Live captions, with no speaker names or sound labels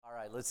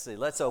Let's see.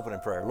 Let's open in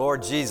prayer.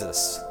 Lord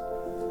Jesus,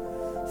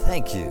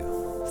 thank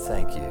you.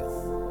 Thank you.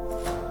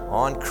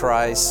 On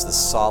Christ, the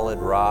solid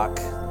rock,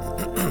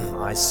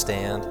 I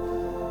stand.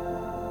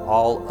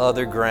 All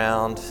other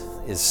ground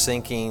is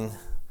sinking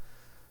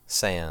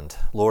sand.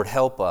 Lord,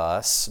 help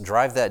us.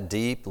 Drive that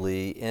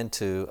deeply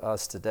into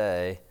us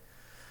today,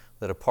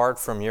 that apart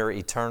from your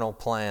eternal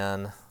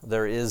plan,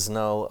 there is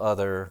no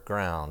other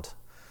ground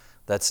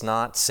that's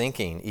not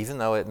sinking, even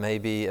though it may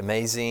be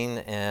amazing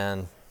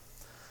and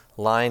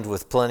lined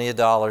with plenty of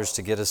dollars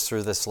to get us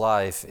through this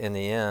life. In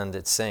the end,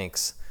 it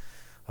sinks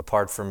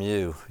apart from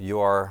you. You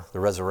are the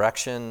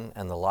resurrection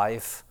and the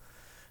life.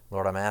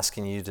 Lord, I'm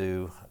asking you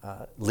to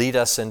lead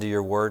us into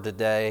your word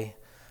today.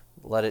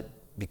 Let it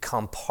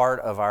become part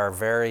of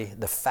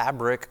the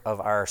fabric of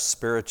our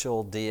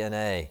spiritual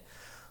DNA.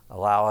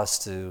 Allow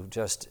us to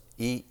just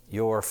eat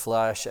your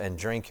flesh and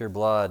drink your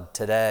blood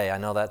today. I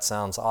know that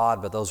sounds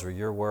odd, but those are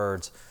your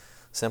words,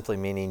 simply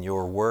meaning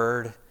your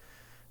word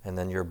and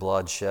then your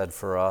blood shed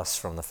for us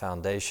from the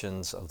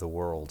foundations of the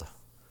world.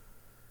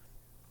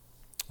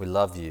 We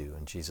love you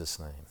in Jesus'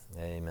 name.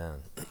 Amen.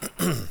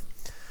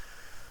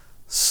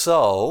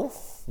 So,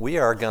 we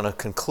are going to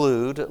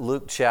conclude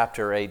Luke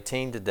chapter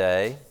 18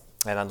 today,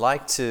 and I'd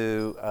like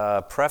to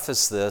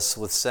preface this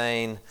with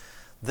saying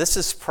this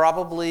is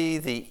probably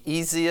the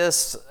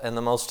easiest and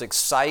the most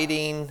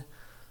exciting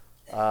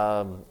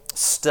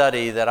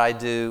study that I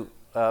do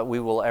we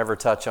will ever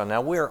touch on.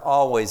 Now, we're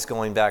always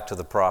going back to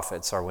the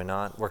prophets, are we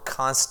not? We're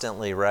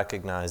constantly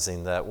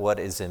recognizing that what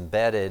is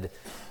embedded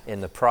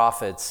in the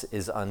prophets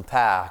is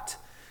unpacked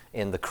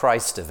in the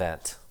Christ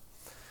event.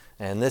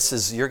 And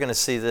you're going to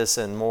see this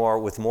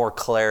with more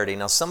clarity.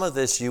 Now, some of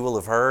this you will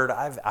have heard.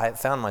 I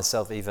found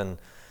myself even,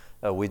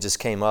 we just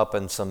came up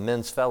in some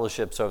men's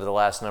fellowships over the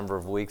last number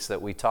of weeks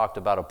that we talked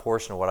about a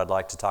portion of what I'd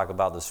like to talk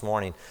about this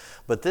morning.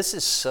 But this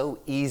is so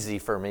easy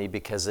for me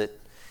because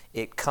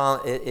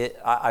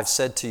I've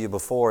said to you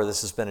before,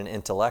 this has been an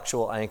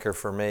intellectual anchor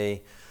for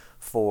me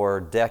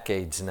for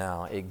decades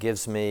now. It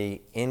gives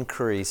me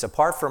increase.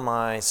 Apart from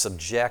my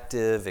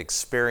subjective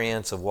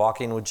experience of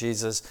walking with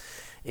Jesus,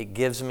 it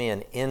gives me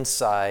an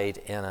insight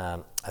and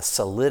a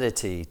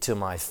solidity to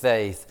my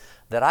faith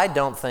that I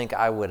don't think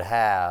I would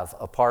have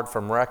apart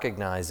from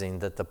recognizing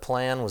that the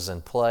plan was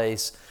in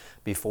place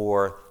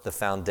before the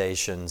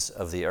foundations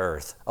of the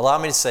earth. Allow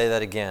me to say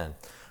that again.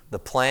 The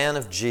plan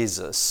of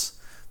Jesus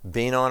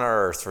being on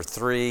earth for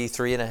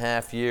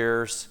 3.5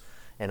 years,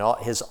 and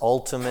his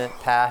ultimate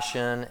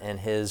passion and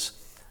his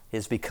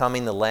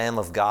becoming the Lamb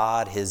of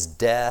God, his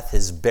death,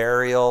 his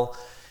burial,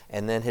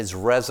 and then his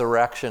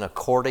resurrection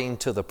according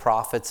to the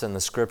prophets and the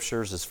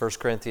scriptures, as 1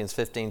 Corinthians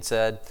 15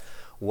 said,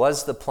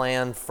 was the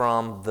plan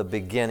from the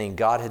beginning.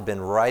 God had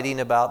been writing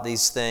about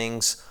these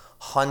things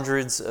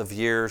hundreds of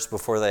years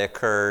before they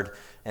occurred,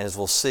 and as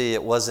we'll see,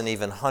 it wasn't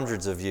even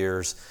hundreds of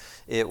years.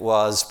 It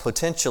was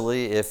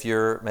potentially, if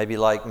you're maybe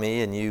like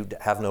me and you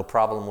have no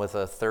problem with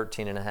a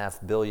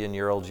 13.5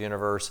 billion-year-old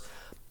universe,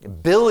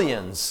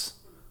 billions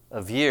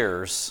of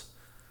years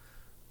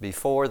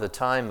before the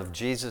time of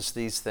Jesus,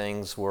 these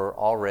things were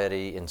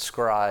already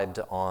inscribed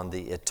on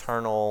the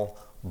eternal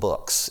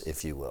books,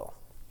 if you will.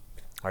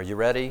 Are you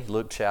ready?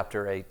 Luke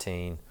chapter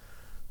 18,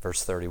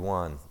 verse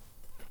 31.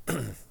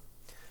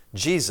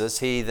 Jesus,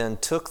 he then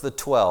took the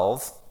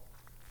 12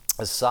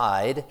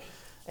 aside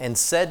and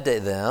said to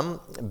them,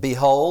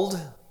 "Behold,"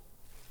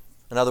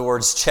 in other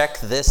words, check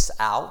this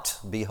out,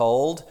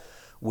 "Behold,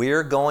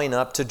 we're going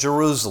up to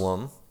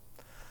Jerusalem,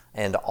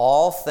 and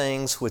all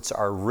things which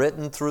are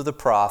written through the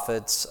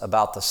prophets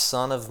about the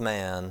Son of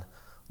Man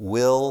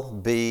will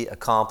be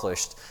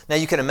accomplished." Now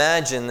you can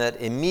imagine that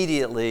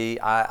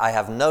immediately, I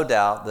have no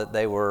doubt that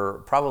they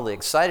were probably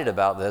excited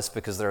about this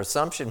because their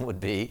assumption would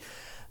be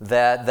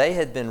that they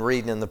had been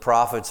reading in the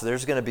prophets,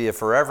 there's going to be a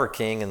forever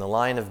king in the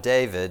line of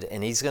David,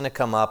 and he's going to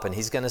come up and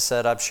he's going to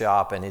set up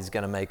shop and he's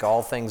going to make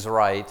all things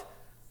right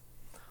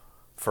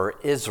for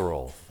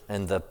Israel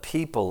and the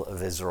people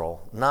of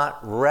Israel, not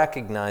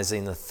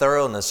recognizing the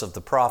thoroughness of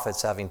the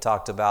prophets having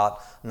talked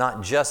about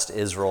not just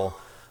Israel,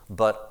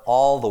 but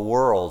all the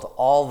world,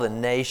 all the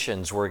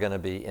nations were going to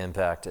be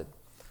impacted.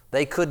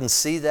 They couldn't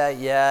see that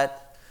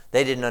yet.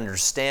 They didn't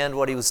understand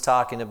what he was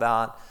talking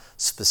about.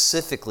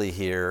 Specifically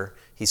here,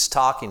 he's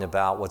talking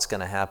about what's going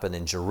to happen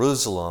in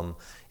Jerusalem,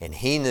 and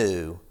he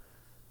knew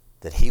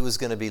that he was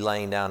going to be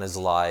laying down his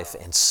life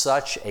in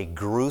such a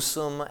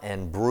gruesome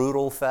and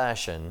brutal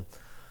fashion,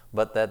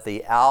 but that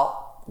the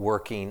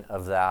outworking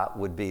of that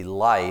would be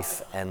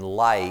life and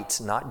light,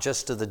 not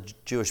just to the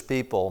Jewish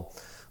people,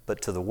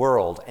 but to the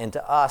world. And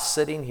to us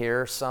sitting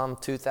here some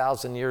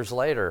 2,000 years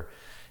later,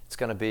 it's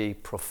going to be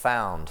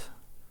profound.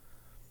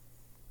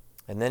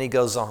 And then he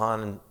goes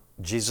on and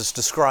Jesus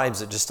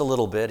describes it just a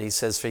little bit. He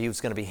says he was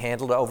going to be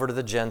handed over to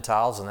the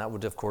Gentiles, and that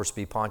would, of course,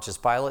 be Pontius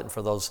Pilate. And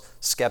for those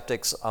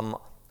skeptics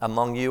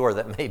among you or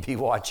that may be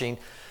watching,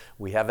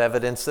 We have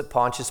evidence that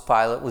Pontius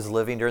Pilate was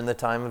living during the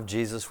time of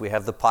Jesus. We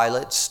have the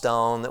Pilate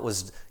stone that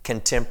was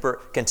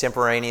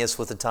contemporaneous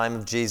with the time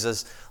of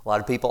Jesus. A lot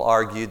of people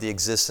argued the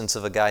existence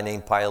of a guy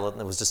named Pilate,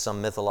 and it was just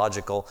some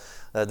mythological.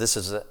 This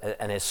is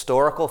an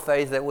historical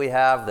faith that we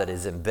have that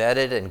is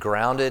embedded and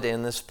grounded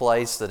in this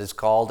place that is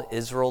called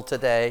Israel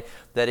today,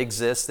 that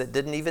exists, that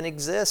didn't even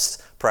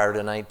exist prior to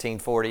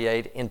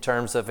 1948 in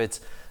terms of its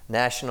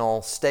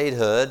national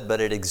statehood,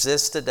 but it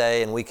exists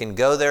today, and we can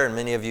go there, and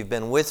many of you have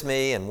been with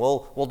me, and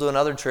we'll do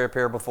another trip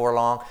here before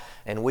long,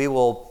 and we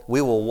will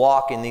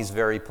walk in these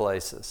very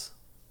places.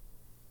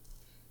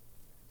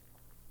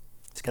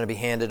 He's going to be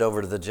handed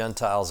over to the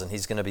Gentiles, and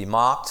he's going to be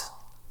mocked.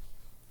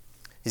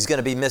 He's going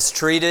to be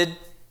mistreated.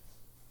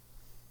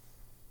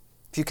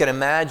 If you can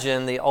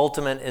imagine the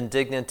ultimate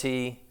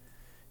indignity,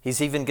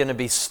 he's even going to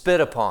be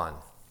spit upon.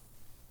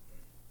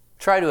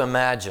 Try to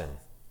imagine.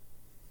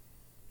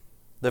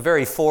 The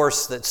very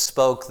force that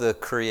spoke the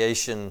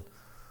creation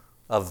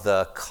of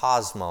the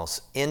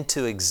cosmos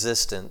into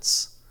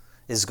existence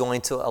is going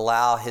to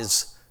allow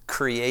his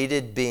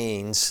created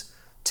beings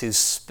to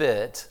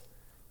spit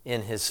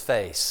in his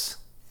face.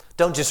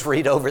 Don't just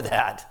read over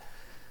that.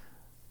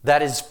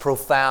 That is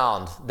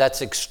profound. That's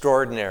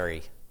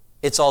extraordinary.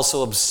 It's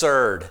also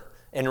absurd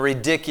and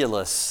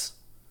ridiculous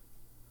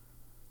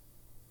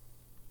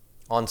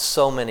on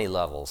so many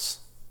levels.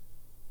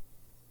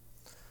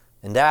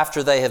 And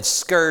after they have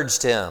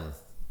scourged him,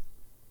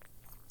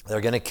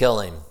 they're going to kill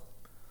him.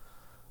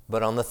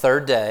 But on the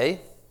third day,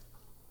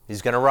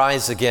 he's going to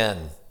rise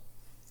again.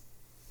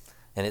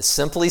 And it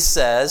simply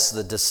says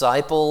the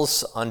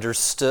disciples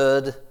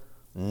understood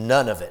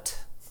none of it.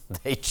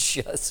 They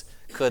just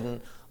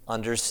couldn't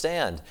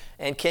understand.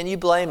 And can you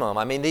blame them?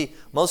 I mean,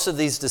 most of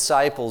these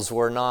disciples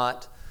were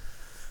not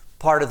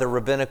part of the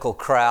rabbinical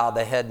crowd.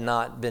 They had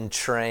not been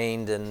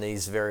trained in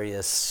these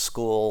various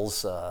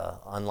schools,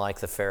 unlike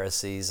the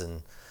Pharisees,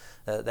 and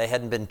they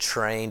hadn't been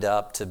trained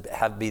up to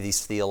be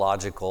these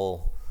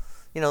theological.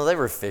 They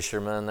were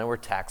fishermen, they were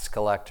tax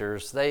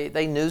collectors.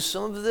 They knew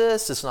some of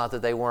this. It's not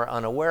that they weren't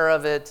unaware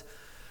of it,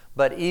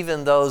 but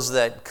even those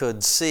that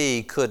could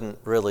see couldn't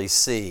really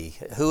see.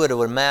 Who would have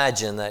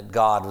imagined that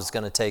God was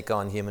going to take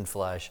on human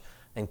flesh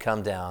and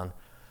come down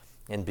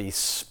and be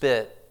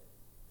spit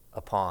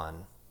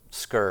upon,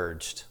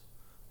 scourged,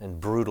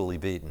 and brutally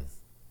beaten?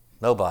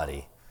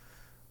 Nobody.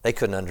 They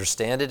couldn't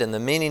understand it, and the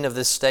meaning of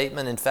this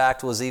statement, in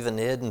fact, was even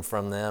hidden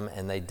from them,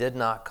 and they did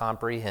not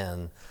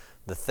comprehend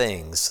the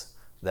things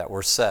that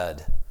were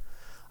said.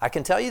 I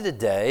can tell you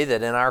today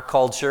that in our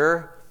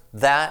culture,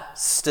 that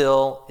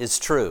still is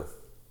true.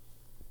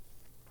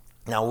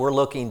 Now, we're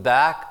looking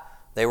back.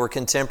 They were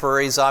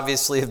contemporaries,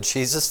 obviously, of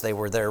Jesus. They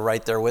were there,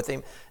 right there with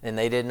him, and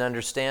they didn't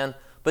understand.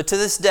 But to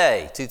this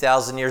day,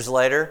 2,000 years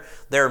later,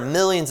 there are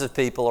millions of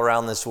people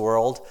around this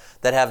world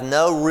that have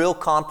no real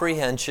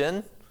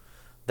comprehension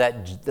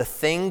that the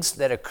things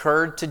that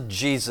occurred to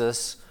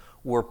Jesus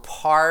were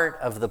part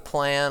of the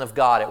plan of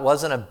God. It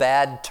wasn't a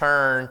bad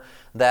turn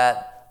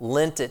that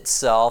lent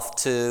itself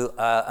to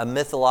a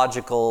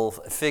mythological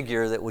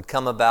figure that would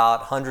come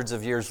about hundreds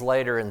of years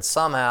later, and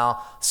somehow,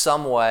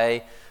 some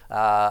way,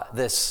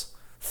 this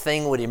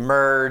thing would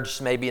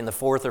emerge maybe in the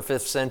 4th or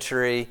 5th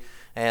century,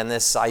 and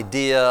this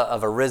idea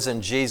of a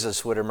risen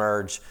Jesus would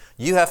emerge.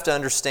 You have to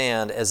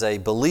understand, as a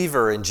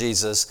believer in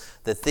Jesus,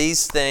 that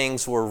these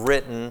things were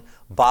written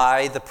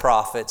by the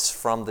prophets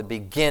from the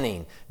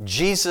beginning.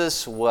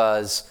 Jesus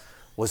was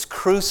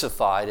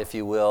crucified, if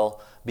you will,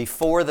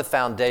 before the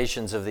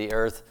foundations of the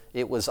earth.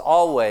 It was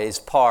always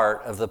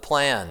part of the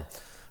plan.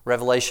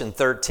 Revelation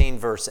 13,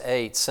 verse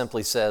 8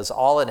 simply says,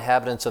 all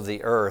inhabitants of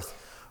the earth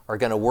are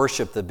going to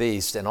worship the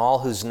beast, and all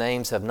whose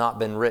names have not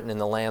been written in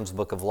the Lamb's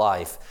book of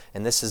life.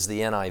 And this is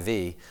the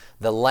NIV.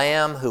 The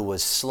Lamb who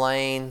was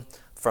slain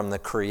from the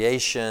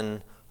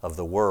creation of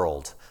the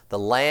world. The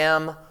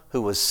Lamb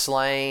who was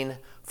slain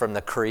from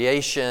the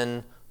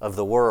creation of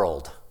the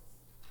world.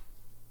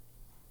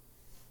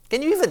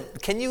 Can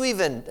you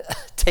even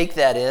take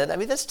that in? I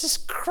mean, that's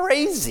just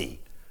crazy.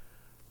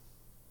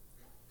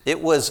 It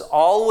was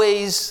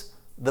always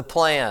the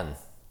plan.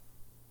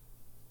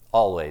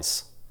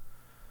 Always.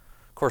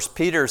 Of course,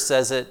 Peter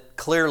says it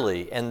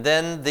clearly. And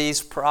then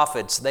these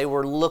prophets, they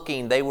were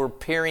looking, they were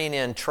peering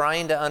in,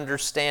 trying to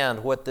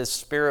understand what this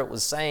Spirit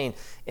was saying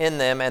in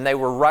them, and they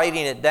were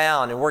writing it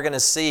down. And we're going to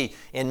see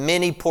in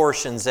many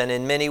portions and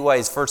in many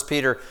ways. 1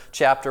 Peter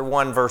chapter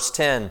 1, verse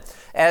 10.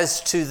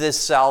 As to this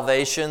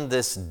salvation,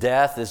 this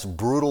death, this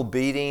brutal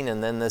beating,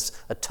 and then this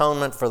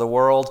atonement for the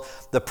world,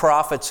 the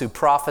prophets who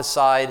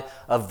prophesied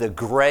of the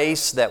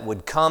grace that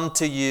would come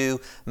to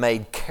you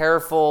made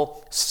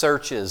careful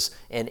searches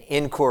and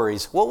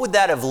inquiries. What would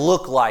that have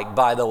looked like,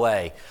 by the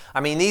way? I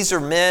mean, these are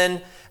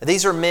men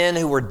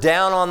who were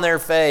down on their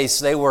face.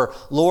 They were,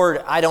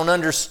 Lord, I don't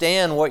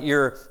understand what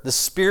the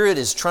Spirit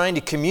is trying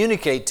to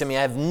communicate to me.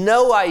 I have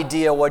no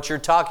idea what you're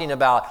talking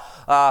about.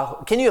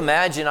 Can you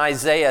imagine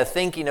Isaiah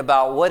thinking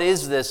about what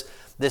is this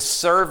this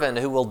servant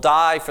who will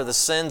die for the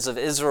sins of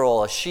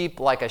Israel, a sheep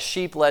like a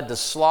sheep led to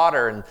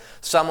slaughter, and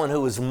someone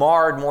who was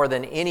marred more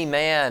than any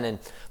man, and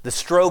the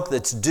stroke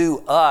that's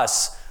due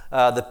us,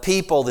 the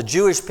people, the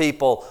Jewish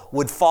people,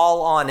 would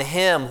fall on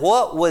him.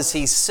 What was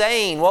he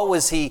saying? What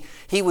was he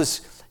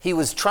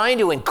was trying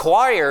to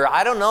inquire.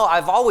 I don't know.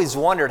 I've always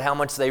wondered how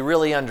much they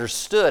really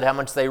understood, how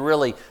much they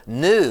really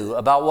knew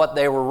about what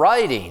they were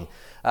writing.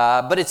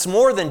 But it's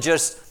more than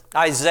just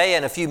Isaiah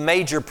and a few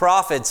major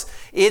prophets.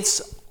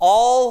 It's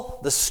all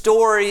the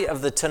story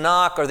of the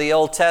Tanakh or the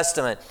Old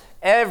Testament.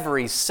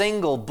 Every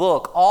single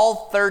book,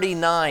 all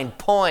 39,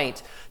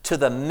 point to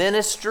the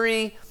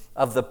ministry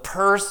of the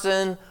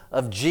person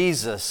of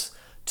Jesus,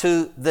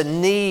 to the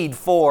need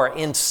for,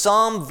 in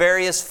some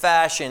various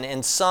fashion,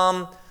 in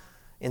some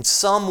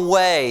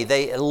way,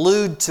 they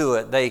allude to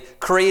it. They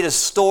create a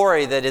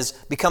story that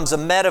becomes a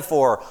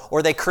metaphor,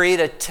 or they create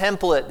a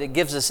template that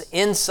gives us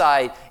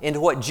insight into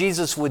what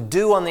Jesus would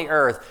do on the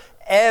earth.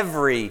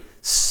 Every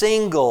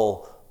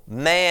single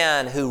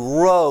man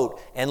who wrote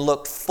and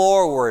looked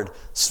forward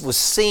was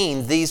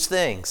seeing these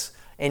things.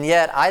 And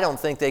yet, I don't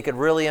think they could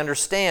really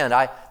understand.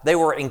 They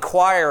were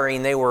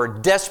inquiring. They were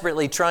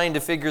desperately trying to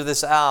figure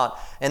this out.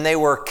 And they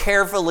were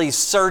carefully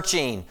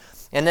searching.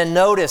 And then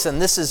notice, and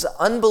this is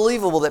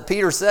unbelievable that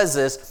Peter says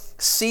this,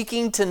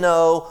 seeking to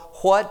know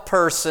what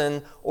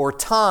person or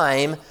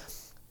time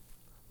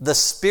the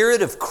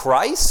Spirit of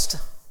Christ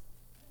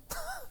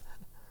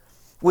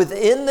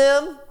within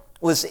them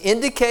was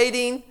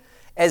indicating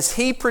as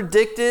he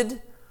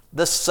predicted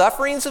the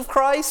sufferings of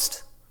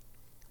Christ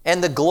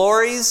and the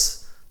glories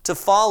to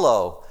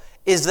follow.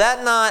 Is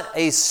that not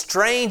a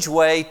strange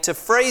way to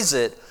phrase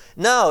it?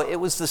 No, it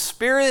was the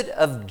Spirit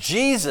of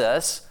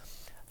Jesus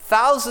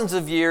thousands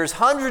of years,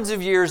 hundreds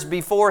of years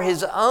before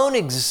his own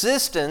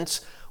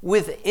existence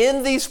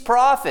within these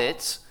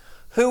prophets,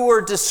 who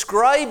were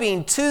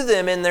describing to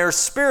them in their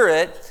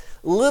spirit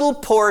little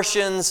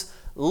portions,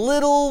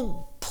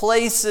 little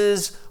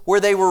places where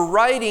they were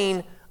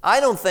writing, I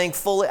don't think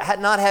fully,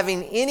 not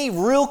having any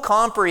real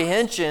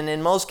comprehension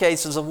in most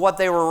cases of what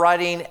they were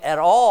writing at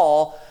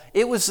all.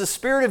 It was the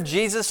Spirit of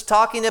Jesus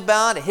talking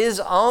about his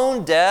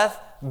own death,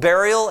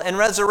 burial, and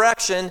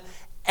resurrection,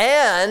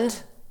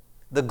 and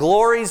the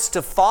glories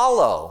to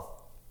follow.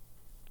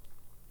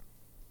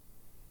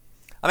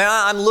 I mean,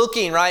 I'm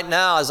looking right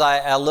now as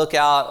I look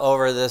out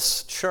over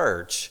this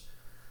church,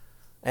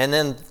 and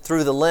then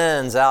through the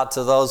lens out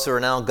to those who are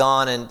now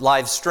gone and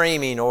live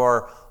streaming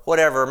or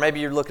whatever. Maybe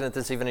you're looking at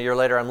this even a year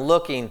later. I'm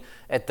looking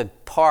at the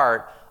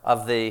part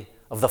of the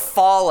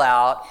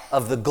fallout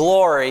of the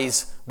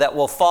glories that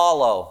will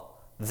follow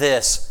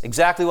this.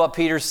 Exactly what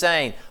Peter's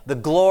saying. The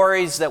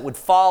glories that would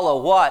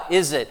follow, what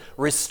is it?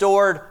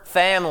 Restored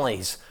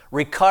families,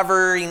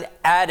 recovering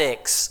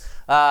addicts,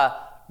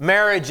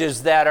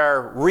 marriages that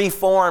are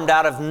reformed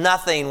out of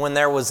nothing when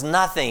there was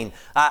nothing.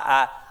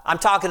 I'm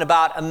talking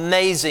about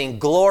amazing,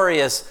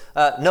 glorious,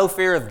 no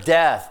fear of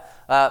death.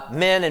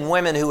 Men and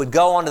women who would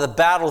go onto the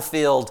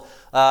battlefield,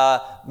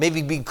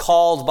 maybe be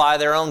called by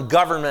their own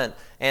government,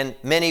 and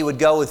many would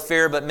go with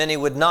fear, but many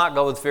would not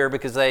go with fear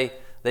because they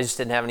just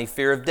didn't have any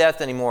fear of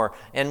death anymore.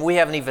 And we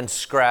haven't even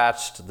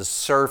scratched the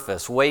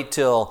surface. Wait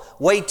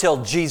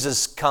till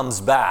Jesus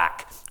comes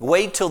back.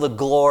 Wait till the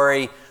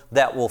glory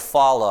that will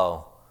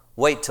follow.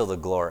 Wait till the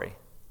glory.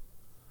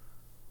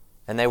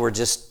 And they were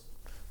just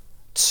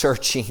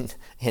searching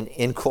and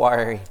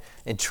inquiring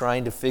and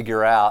trying to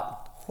figure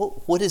out,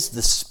 what is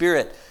the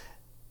Spirit?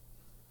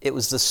 It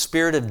was the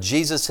Spirit of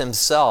Jesus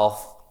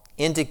himself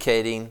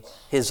indicating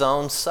his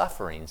own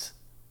sufferings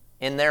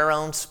in their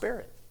own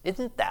spirit.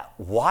 Isn't that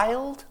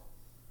wild?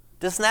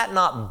 Doesn't that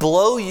not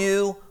blow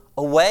you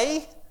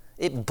away?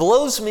 It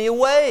blows me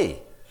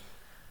away.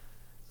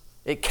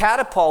 It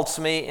catapults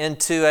me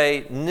into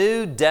a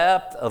new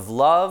depth of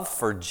love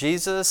for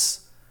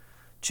Jesus,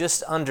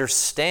 just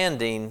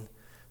understanding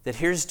that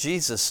here's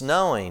Jesus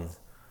knowing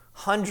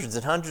hundreds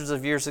and hundreds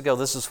of years ago,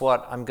 this is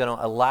what I'm going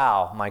to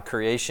allow my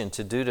creation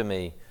to do to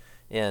me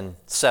in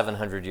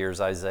 700 years,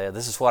 Isaiah.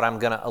 This is what I'm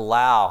going to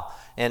allow.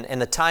 And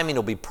the timing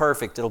will be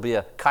perfect. It'll be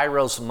a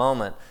kairos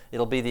moment.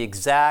 It'll be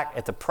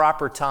at the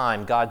proper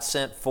time, God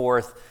sent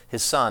forth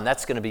his Son.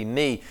 That's going to be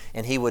me.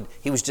 And he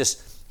was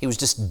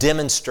just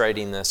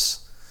demonstrating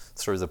this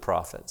through the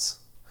prophets.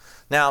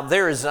 Now,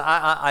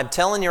 I'm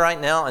telling you right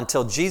now,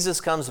 until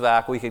Jesus comes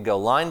back, we could go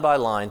line by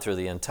line through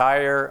the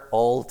entire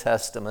Old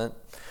Testament,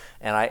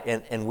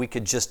 and we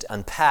could just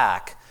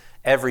unpack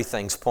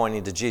everything's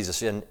pointing to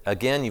Jesus. And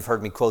again, you've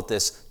heard me quote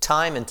this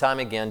time and time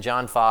again.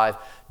 John 5,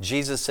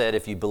 Jesus said,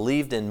 if you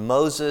believed in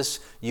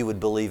Moses, you would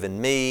believe in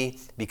me,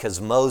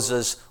 because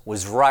Moses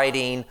was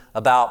writing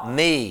about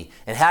me.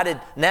 And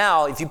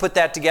now, if you put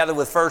that together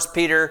with 1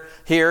 Peter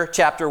here,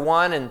 chapter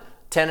 1 and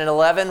 10 and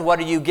 11, what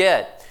do you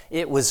get?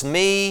 It was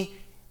me,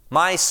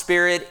 my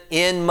spirit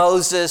in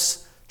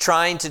Moses,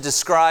 trying to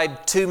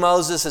describe to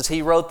Moses as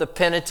he wrote the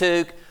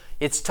Pentateuch.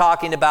 It's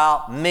talking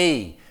about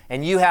me.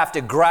 And you have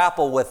to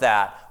grapple with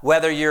that.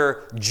 whether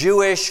you're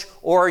Jewish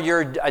or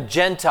you're a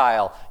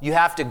Gentile, you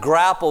have to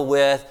grapple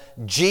with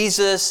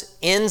Jesus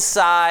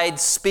inside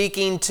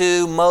speaking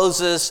to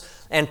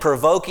Moses and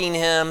provoking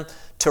him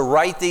to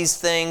write these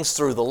things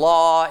through the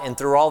law and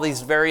through all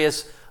these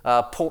various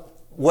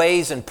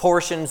ways and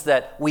portions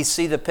that we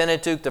see the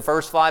Pentateuch, the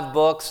first 5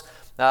 books.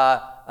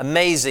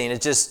 Amazing.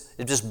 It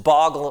just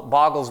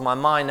boggles my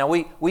mind. Now,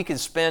 we could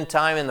spend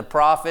time in the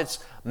prophets,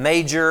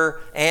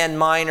 major and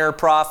minor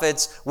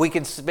prophets. We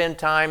could spend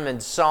time in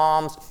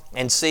Psalms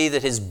and see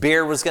that his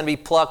beard was going to be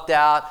plucked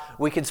out.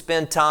 We could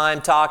spend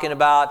time talking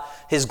about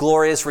his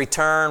glorious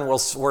return,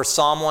 where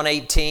Psalm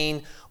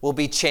 118 will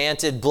be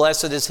chanted,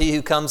 "Blessed is he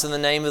who comes in the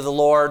name of the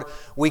Lord."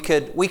 We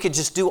could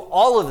just do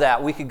all of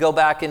that. We could go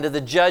back into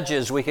the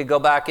Judges. We could go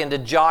back into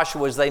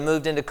Joshua as they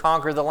moved in to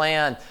conquer the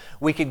land.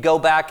 We could go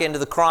back into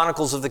the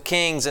Chronicles of the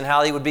Kings and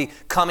how he would be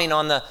coming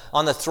on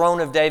the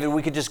throne of David.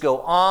 We could just go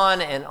on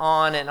and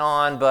on and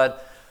on,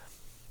 but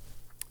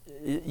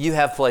you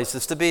have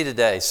places to be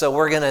today. So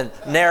we're going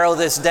to narrow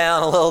this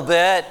down a little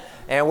bit,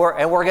 and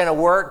we're going to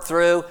work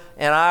through.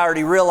 And I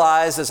already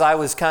realized as I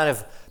was kind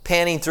of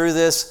panning through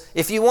this,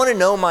 if you want to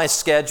know my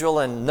schedule,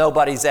 and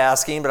nobody's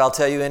asking, but I'll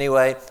tell you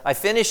anyway, I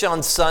finish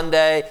on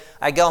Sunday,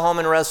 I go home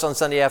and rest on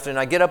Sunday afternoon,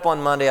 I get up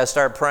on Monday, I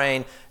start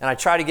praying, and I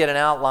try to get an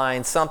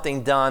outline,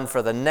 something done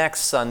for the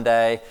next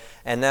Sunday,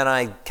 and then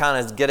I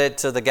kind of get it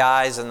to the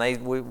guys,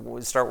 and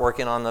we start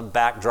working on the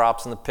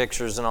backdrops and the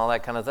pictures and all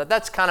that kind of stuff.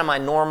 That's kind of my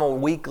normal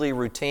weekly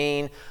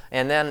routine,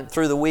 and then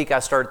through the week I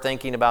start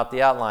thinking about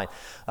the outline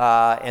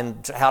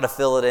and how to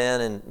fill it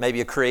in, and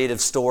maybe a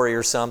creative story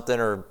or something,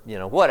 or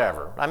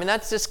whatever. I mean,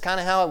 that's just kind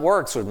of how it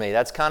works with me.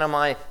 That's kind of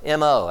my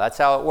MO. That's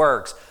how it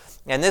works.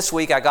 And this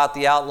week I got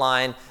the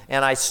outline,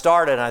 and I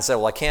started, and I said,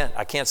 well, I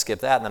can't skip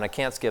that, and then I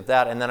can't skip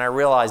that, and then I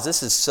realized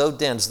this is so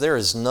dense, there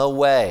is no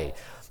way.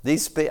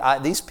 These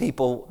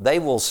people, they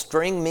will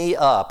string me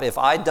up if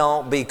I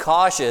don't be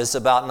cautious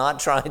about not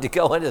trying to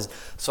go into this.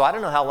 So I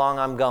don't know how long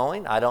I'm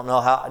going. I know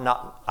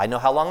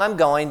how long I'm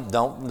going.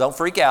 Don't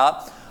freak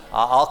out.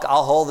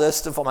 I'll hold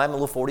this to my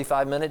little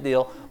 45-minute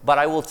deal. But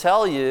I will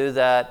tell you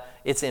that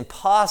it's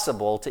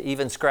impossible to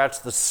even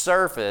scratch the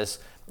surface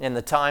in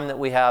the time that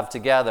we have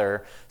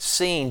together,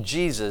 seeing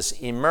Jesus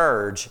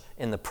emerge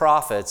in the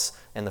prophets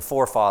and the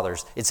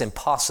forefathers. It's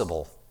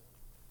impossible.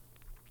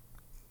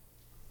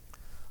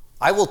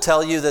 I will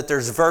tell you that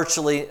there's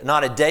virtually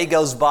not a day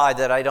goes by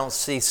that I don't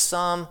see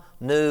some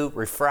new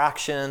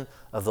refraction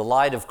of the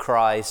light of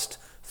Christ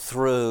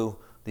through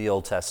the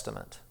Old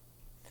Testament.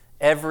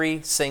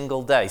 Every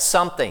single day,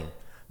 something.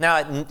 Now,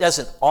 it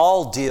doesn't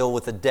all deal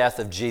with the death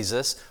of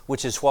Jesus,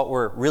 which is what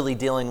we're really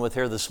dealing with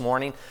here this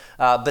morning,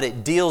 but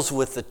it deals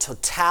with the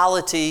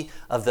totality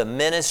of the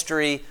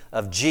ministry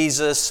of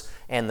Jesus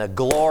and the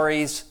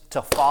glories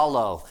to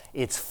follow.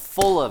 It's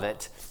full of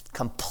it,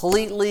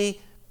 completely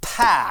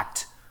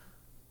packed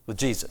with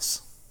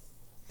Jesus.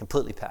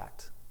 Completely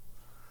packed.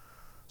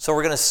 So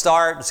we're going to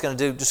start, just going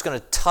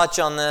to touch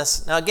on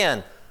this. Now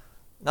again,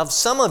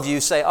 some of you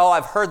say, oh,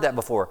 I've heard that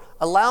before.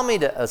 Allow me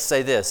to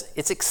say this.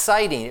 It's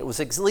exciting. It was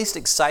at least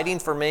exciting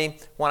for me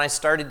when I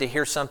started to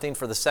hear something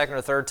for the second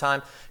or third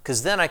time,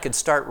 because then I could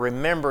start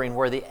remembering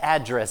where the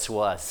address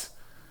was,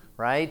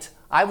 right?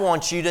 I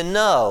want you to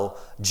know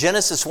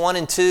Genesis 1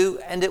 and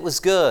 2, and it was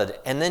good.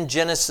 And then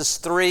Genesis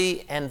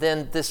 3, and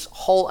then this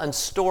whole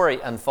story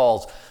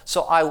unfolds.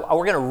 So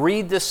we're going to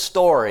read this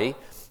story.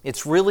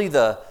 It's really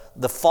the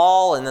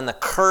fall and then the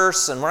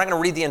curse, and we're not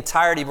going to read the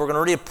entirety. We're going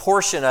to read a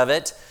portion of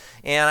it.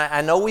 And I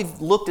know we've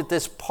looked at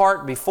this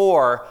part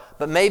before,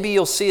 but maybe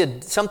you'll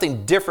see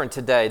something different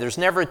today. There's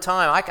never a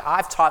time.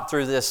 I've taught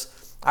through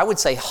this, I would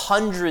say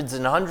hundreds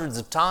and hundreds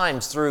of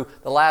times through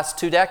the last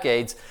 2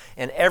 decades,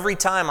 and every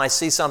time I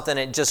see something,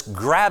 it just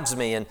grabs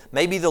me, and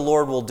maybe the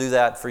Lord will do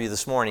that for you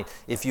this morning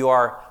if you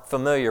are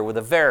familiar with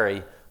a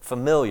very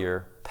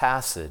familiar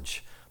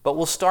passage. But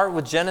we'll start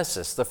with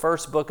Genesis, the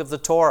first book of the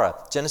Torah,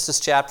 Genesis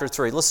chapter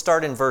 3. Let's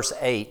start in verse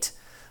 8,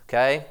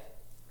 okay?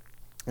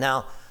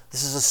 Now,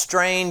 this is a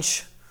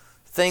strange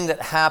thing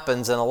that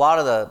happens, and a lot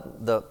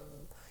of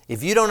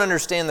if you don't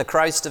understand the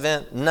Christ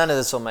event, none of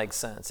this will make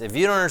sense. If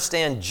you don't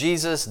understand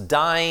Jesus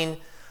dying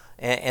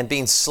and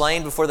being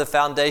slain before the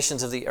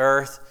foundations of the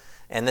earth,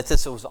 and that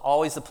this was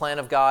always the plan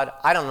of God,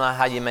 I don't know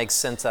how you make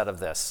sense out of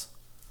this.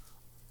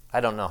 I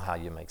don't know how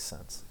you make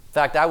sense. In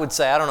fact, I would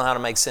say I don't know how to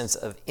make sense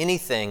of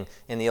anything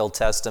in the Old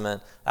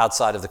Testament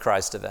outside of the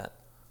Christ event.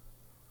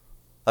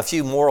 A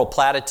few moral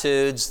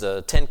platitudes,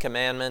 the 10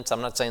 Commandments,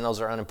 I'm not saying those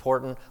are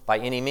unimportant by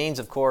any means,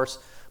 of course,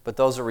 but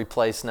those are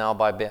replaced now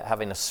by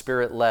having a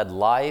Spirit-led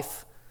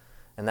life,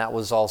 and that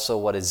was also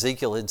what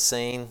Ezekiel had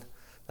seen,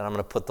 that I'm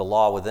going to put the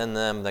law within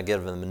them, I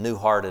give them a new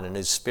heart and a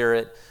new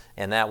spirit,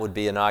 and that would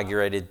be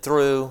inaugurated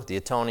through the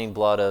atoning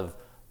blood of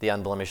the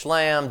unblemished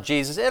Lamb,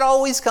 Jesus. It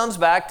always comes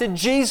back to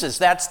Jesus.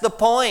 That's the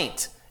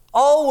point.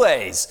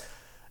 Always.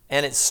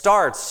 And it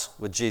starts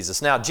with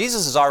Jesus. Now,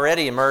 Jesus has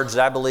already emerged,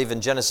 I believe,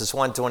 in Genesis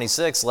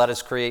 1:26. Let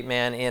us create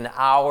man in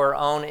our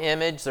own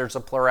image. There's a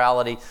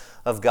plurality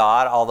of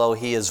God, although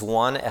He is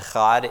one,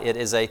 echad. It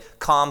is a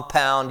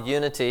compound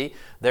unity.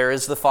 There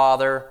is the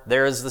Father,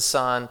 there is the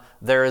Son,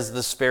 there is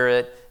the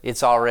Spirit.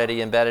 It's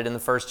already embedded in the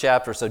first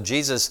chapter. So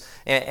Jesus,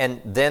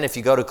 and then if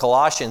you go to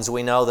Colossians,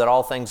 we know that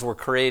all things were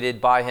created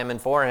by Him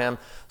and for Him.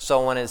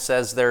 So when it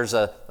says there's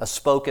a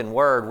spoken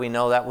word, we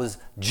know that was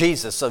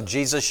Jesus. So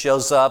Jesus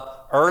shows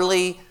up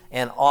early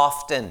and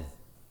often.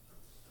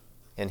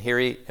 And here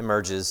He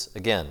emerges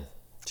again.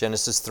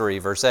 Genesis 3,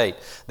 verse 8.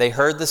 They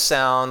heard the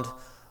sound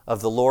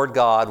of the Lord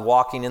God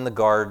walking in the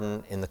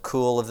garden in the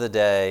cool of the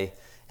day,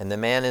 and the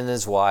man and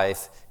his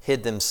wife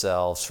hid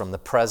themselves from the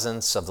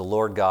presence of the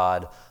Lord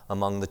God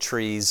among the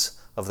trees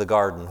of the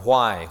garden.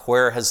 Why?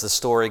 Where has the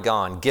story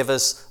gone? Give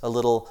us a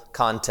little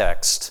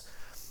context.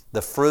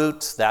 The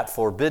fruit, that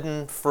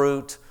forbidden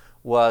fruit,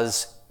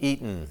 was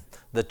eaten.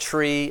 The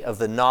tree of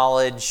the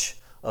knowledge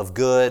of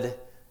good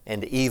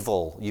and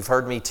evil. You've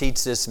heard me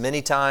teach this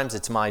many times.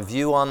 It's my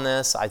view on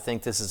this. I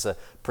think this is a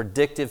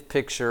predictive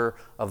picture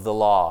of the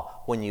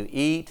law. When you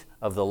eat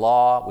of the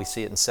law, we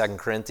see it in 2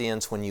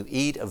 Corinthians, when you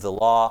eat of the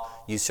law,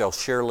 you shall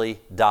surely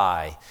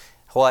die.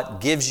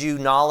 What gives you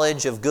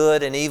knowledge of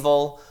good and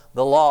evil?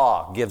 The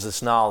law gives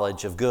us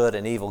knowledge of good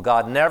and evil.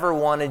 God never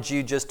wanted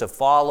you just to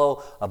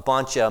follow a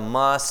bunch of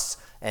musts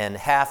and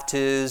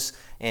have-tos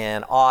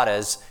and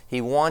oughtas.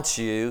 He wants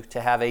you to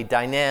have a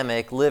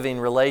dynamic, living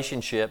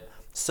relationship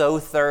so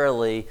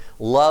thoroughly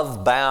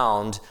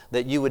love-bound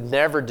that you would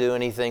never do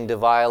anything to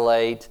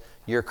violate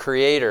your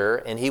Creator,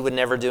 and He would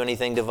never do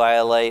anything to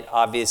violate,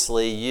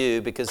 obviously,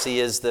 you, because He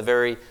is the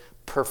very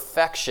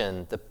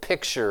perfection, the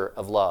picture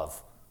of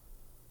love.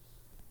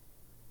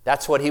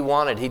 That's what He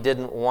wanted. He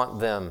didn't want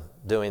them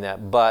doing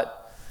that.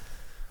 But,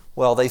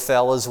 well, they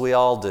fell as we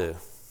all do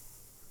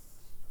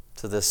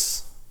to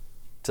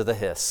the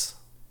hiss.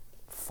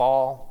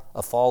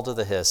 A fall to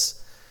the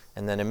hiss.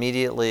 And then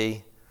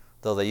immediately,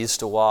 though they used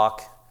to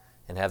walk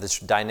and have this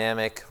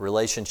dynamic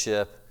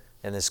relationship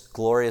in this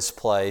glorious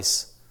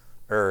place,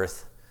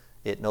 earth,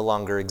 it no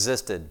longer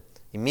existed.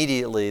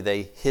 Immediately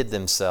they hid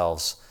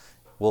themselves.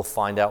 We'll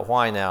find out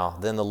why now.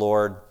 Then the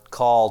Lord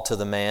called to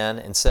the man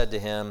and said to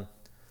him,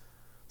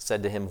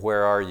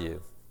 "Where are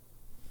you?"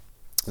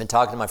 I've been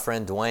talking to my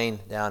friend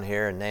Dwayne down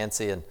here and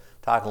Nancy and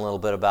talking a little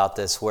bit about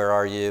this, where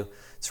are you?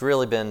 It's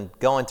really been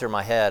going through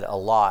my head a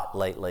lot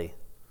lately.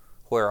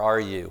 Where are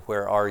you?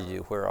 Where are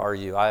you? Where are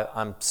you?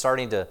 I'm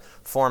starting to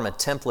form a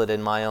template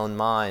in my own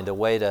mind, a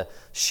way to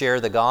share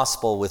the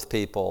gospel with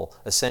people,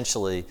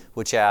 essentially,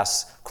 which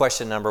asks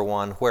question number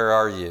 1, where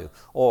are you?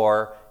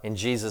 Or in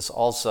Jesus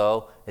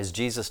also, as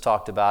Jesus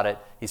talked about it,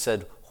 He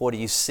said, what do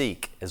you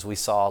seek? As we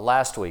saw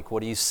last week,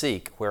 what do you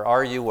seek? Where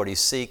are you? What are you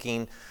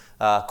seeking?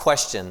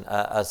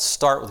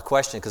 Start with a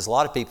question, because a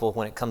lot of people,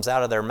 when it comes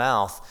out of their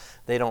mouth,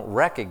 they don't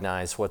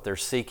recognize what they're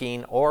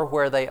seeking or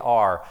where they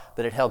are,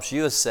 but it helps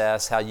you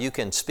assess how you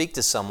can speak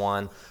to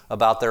someone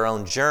about their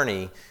own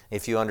journey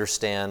if you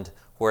understand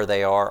where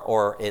they are,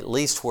 or at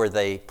least where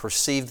they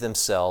perceive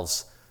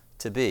themselves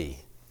to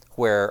be.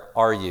 Where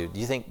are you? Do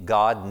you think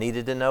God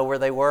needed to know where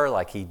they were?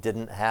 Like He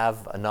didn't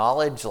have a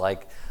knowledge?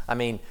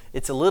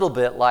 It's a little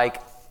bit like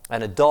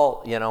an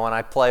adult, when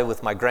I play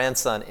with my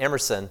grandson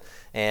Emerson,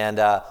 and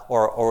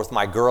or with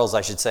my girls,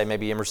 I should say.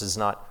 Maybe Emerson's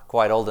not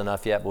quite old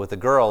enough yet, but with the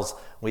girls,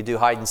 we do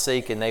hide and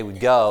seek, and they would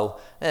go,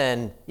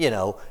 and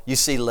you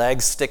see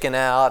legs sticking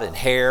out and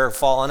hair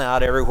falling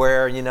out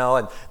everywhere,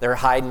 and they're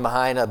hiding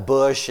behind a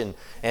bush,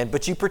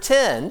 but you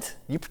pretend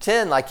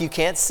like you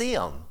can't see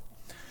them.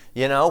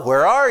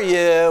 Where are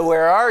you?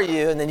 Where are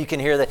you? And then you can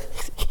hear the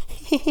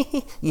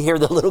you hear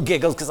the little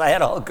giggles, because I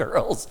had all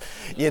girls,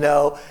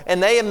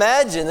 and they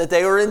imagine that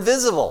they were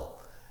invisible,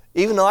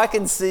 even though I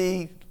can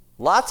see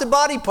lots of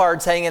body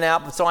parts hanging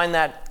out behind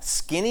that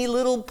skinny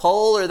little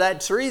pole or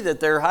that tree that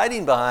they're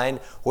hiding behind.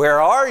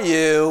 Where are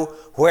you?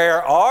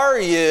 Where are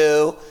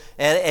you?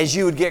 And as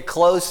you would get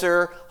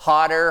closer,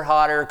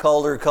 hotter,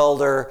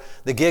 colder,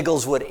 the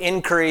giggles would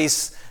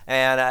increase.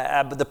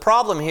 But the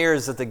problem here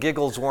is that the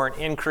giggles weren't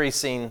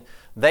increasing.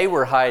 They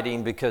were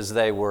hiding because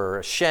they were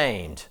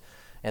ashamed,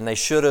 and they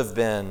should have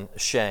been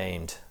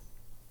ashamed.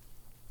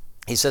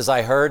 He says,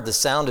 I heard the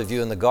sound of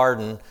you in the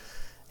garden,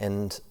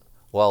 and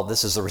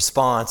this is the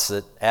response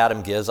that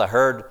Adam gives. I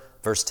heard,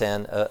 verse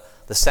 10,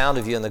 the sound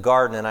of you in the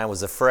garden, and I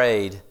was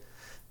afraid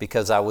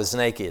because I was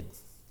naked.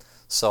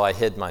 So I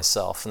hid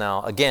myself.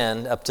 Now,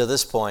 again, up to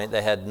this point,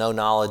 they had no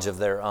knowledge of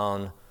their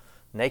own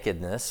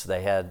nakedness.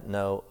 They had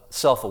no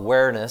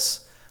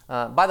self-awareness.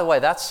 By the way,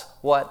 that's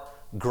what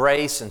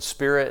grace and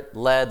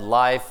Spirit-led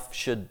life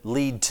should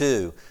lead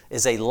to,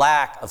 is a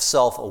lack of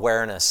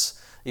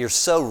self-awareness. You're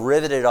so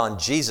riveted on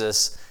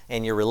Jesus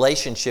and your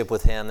relationship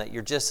with Him that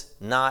you're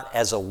just not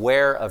as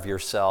aware of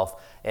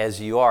yourself as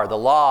you are. The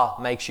law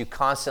makes you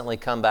constantly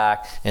come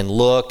back and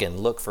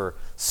look for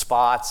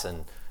spots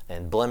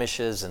and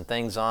blemishes and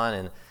things on,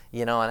 and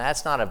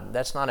that's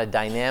not a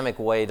dynamic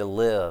way to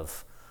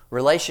live.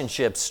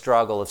 Relationships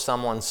struggle if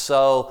someone's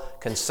so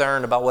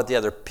concerned about what the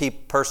other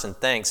person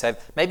thinks.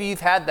 Maybe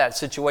you've had that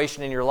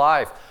situation in your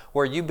life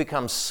where you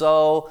become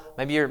so,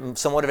 maybe you're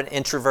somewhat of an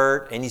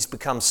introvert and you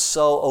become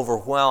so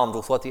overwhelmed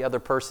with what the other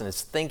person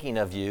is thinking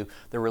of you,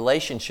 the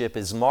relationship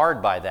is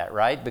marred by that,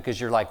 right?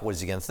 Because you're like, what is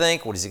he going to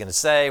think? What is he going to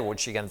say?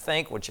 What's she going to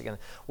think? What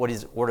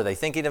are they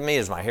thinking of me?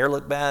 Does my hair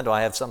look bad? Do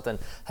I have something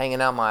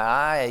hanging out my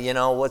eye?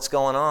 What's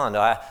going on?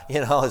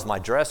 Is my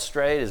dress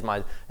straight? Is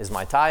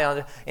my tie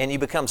on? And you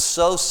become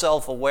so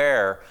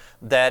self-aware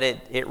that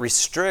it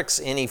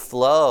restricts any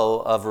flow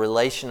of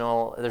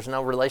there's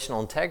no relational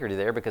integrity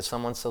there because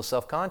someone's so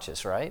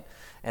self-conscious, right?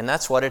 And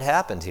that's what had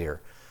happened here.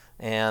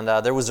 And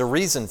there was a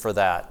reason for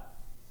that.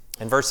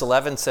 And verse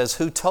 11 says,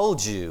 Who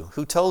told you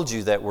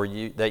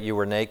that you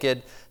were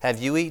naked?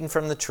 Have you eaten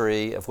from the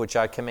tree of which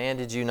I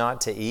commanded you not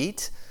to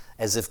eat?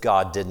 As if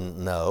God didn't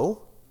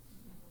know.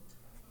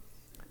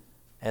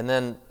 And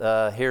then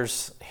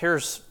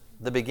here's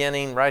the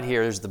beginning right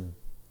here. There's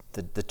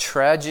the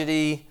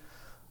tragedy.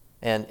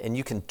 And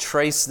you can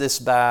trace this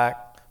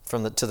back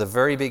to the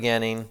very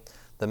beginning.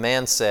 The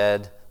man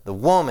said, the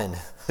woman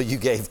who you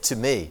gave to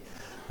me,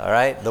 all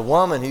right? The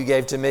woman who you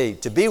gave to me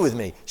to be with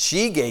me,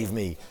 she gave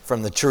me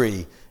from the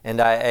tree and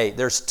I ate.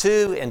 There's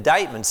two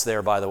indictments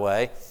there, by the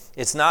way.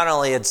 It's not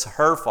only it's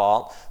her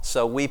fault,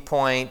 so we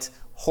point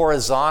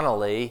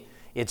horizontally,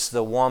 it's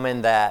the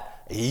woman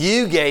that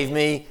you gave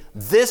me.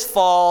 This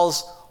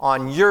falls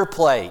on your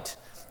plate.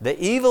 The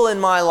evil in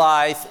my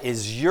life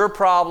is your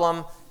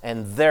problem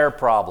and their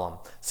problem.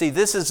 See,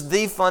 this is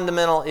the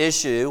fundamental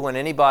issue when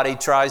anybody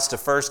tries to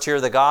first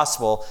hear the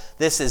gospel.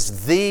 This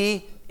is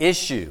the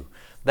issue.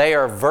 They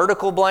are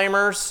vertical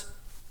blamers.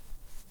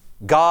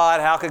 God,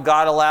 how could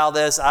God allow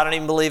this? I don't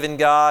even believe in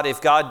God.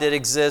 If God did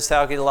exist,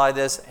 how could He allow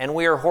this? And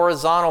we are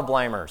horizontal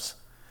blamers.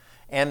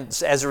 And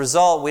as a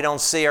result, we don't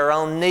see our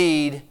own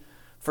need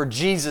for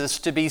Jesus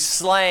to be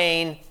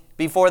slain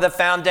before the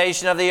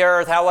foundation of the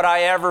earth. How would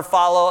I ever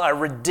follow a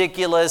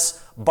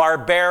ridiculous,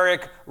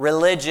 barbaric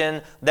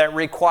religion that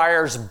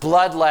requires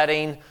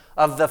bloodletting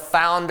of the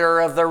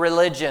founder of the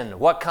religion?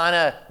 What kind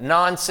of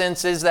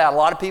nonsense is that? A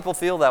lot of people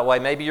feel that way.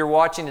 Maybe you're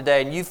watching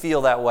today and you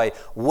feel that way.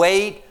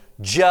 Wait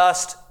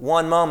just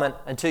one moment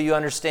until you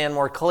understand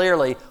more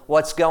clearly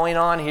what's going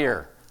on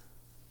here.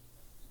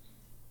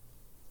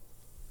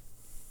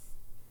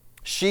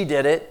 She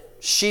did it.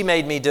 She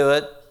made me do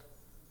it.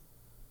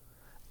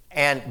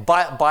 And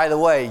by the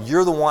way,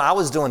 you're the one. I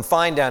was doing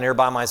fine down here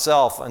by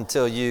myself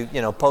until you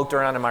poked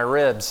around in my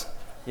ribs,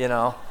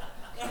 I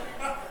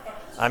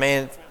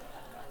mean,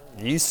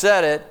 you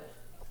said it.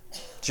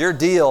 It's your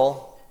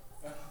deal.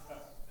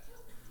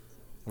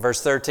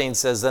 Verse 13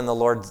 says, Then the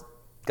Lord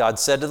God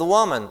said to the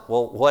woman,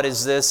 Well, what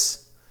is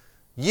this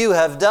you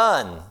have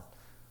done?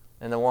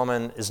 And the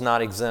woman is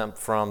not exempt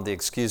from the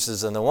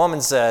excuses. And the woman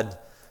said,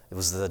 It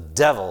was the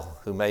devil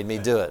who made me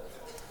do it.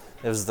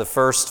 It was the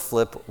first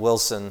Flip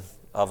Wilson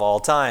of all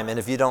time. And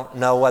if you don't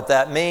know what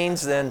that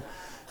means, then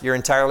you're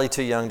entirely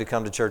too young to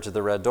come to church at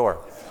the Red Door.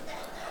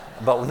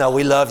 But no,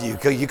 we love you.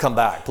 You come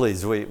back,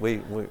 please.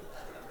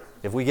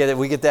 If we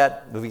get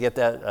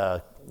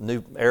that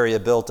new area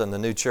built in the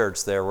new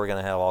church there, we're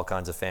going to have all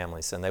kinds of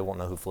families, and they won't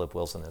know who Flip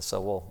Wilson is. So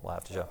we'll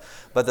have to show.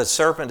 But the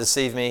serpent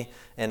deceived me,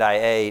 and I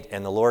ate.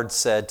 And the Lord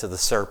said to the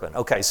serpent.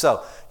 Okay,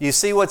 so you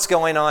see what's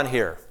going on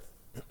here.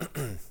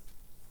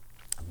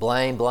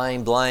 Blame,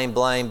 blame, blame,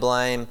 blame,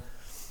 blame.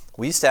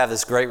 We used to have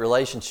this great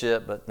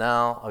relationship, but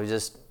now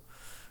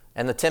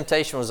and the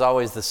temptation was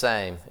always the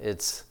same.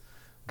 It's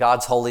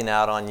God's holding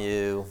out on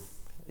you.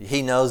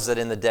 He knows that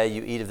in the day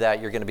you eat of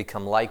that, you're going to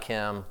become like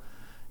Him,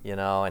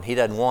 and He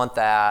doesn't want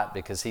that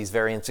because He's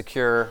very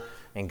insecure,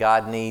 and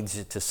God needs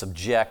you to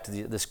subject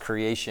this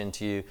creation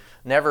to you,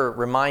 never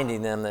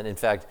reminding them that, in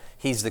fact,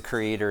 He's the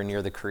Creator and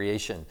you're the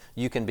creation.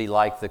 You can be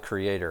like the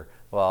Creator.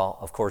 Well,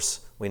 of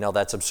course, we know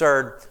that's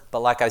absurd,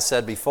 but like I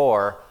said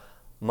before,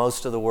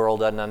 most of the world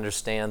doesn't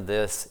understand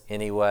this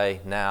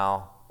anyway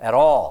now at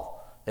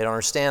all. They don't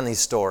understand these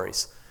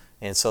stories.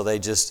 And so they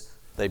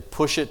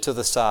push it to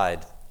the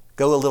side.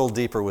 Go a little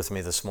deeper with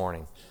me this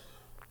morning.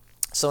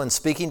 So in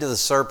speaking to the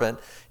serpent,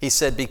 He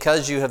said,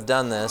 Because you have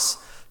done this,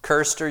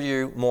 cursed are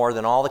you more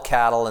than all the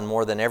cattle and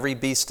more than every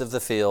beast of the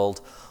field.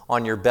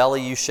 On your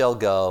belly you shall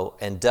go,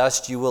 and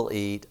dust you will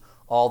eat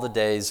all the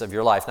days of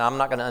your life. Now, I'm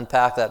not going to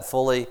unpack that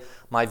fully.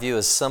 My view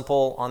is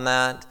simple on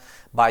that.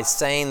 By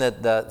saying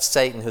that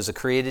Satan, who's a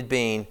created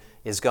being,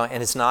 is going,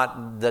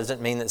 and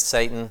doesn't mean that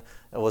Satan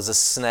was a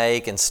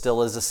snake and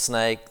still is a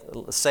snake.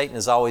 Satan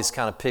is always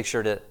kind of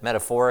pictured it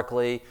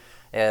metaphorically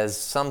as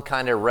some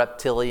kind of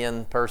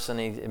reptilian person.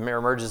 He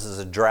emerges as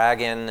a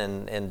dragon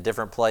in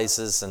different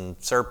places and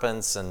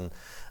serpents, and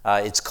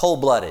it's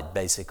cold-blooded,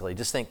 basically.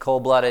 Just think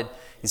cold-blooded.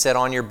 He said,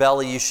 on your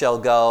belly you shall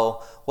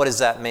go. What does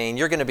that mean?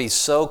 You're going to be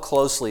so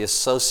closely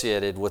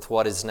associated with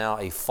what is now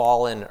a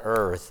fallen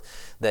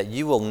earth that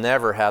you will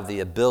never have the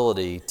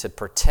ability to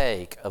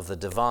partake of the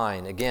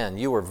divine. Again,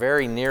 you were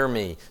very near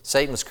me.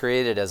 Satan was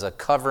created as a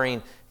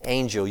covering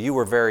angel. You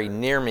were very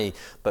near me,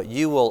 but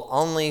you will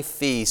only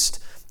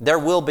feast. There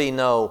will be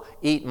no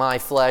eat my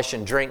flesh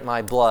and drink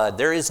my blood.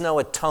 There is no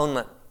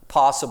atonement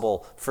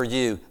possible for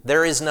you.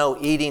 There is no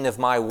eating of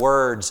my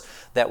words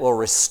that will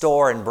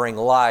restore and bring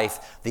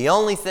life. The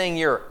only thing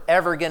you're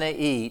ever going to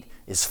eat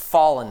is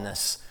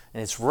fallenness,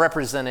 and it's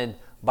represented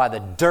by the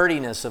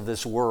dirtiness of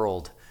this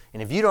world.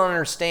 And if you don't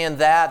understand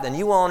that, then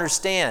you will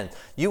understand.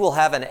 You will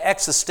have an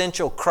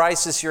existential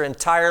crisis your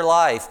entire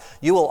life.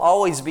 You will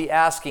always be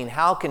asking,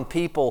 how can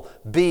people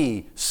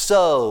be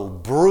so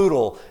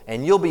brutal?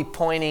 And you'll be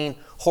pointing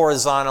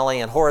horizontally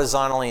and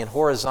horizontally and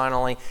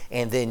horizontally,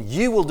 and then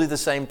you will do the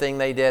same thing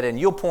they did, and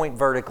you'll point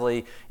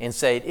vertically and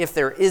say, if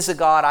there is a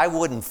God, I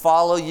wouldn't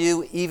follow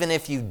you even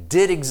if you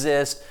did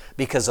exist,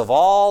 because of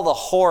all the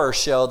horror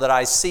show that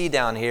I see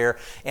down here.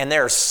 And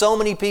there are so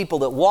many people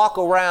that walk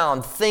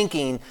around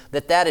thinking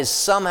that that is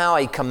somehow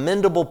a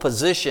commendable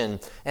position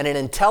and an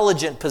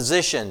intelligent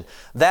position.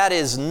 That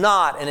is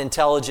not an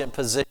intelligent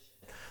position.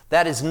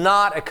 That is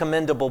not a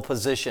commendable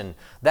position.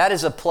 That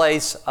is a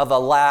place of a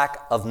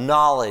lack of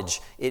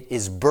knowledge. It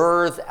is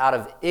birthed out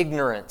of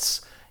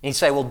ignorance. And you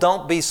say, well,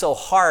 don't be so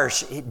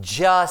harsh. It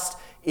just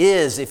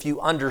is. If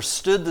you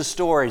understood the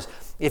stories,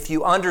 if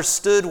you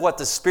understood what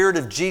the Spirit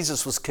of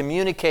Jesus was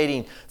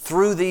communicating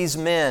through these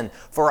men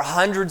for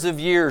hundreds of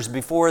years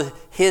before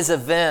His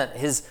event,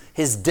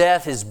 His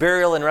death, His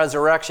burial and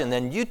resurrection,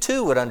 then you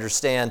too would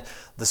understand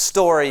the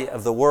story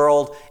of the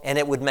world, and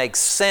it would make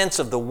sense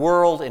of the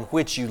world in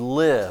which you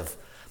live.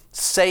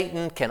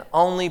 Satan can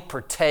only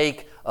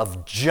partake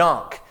of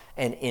junk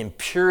and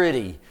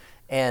impurity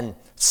and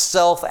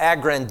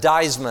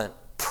self-aggrandizement,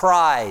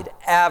 pride,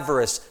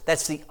 avarice.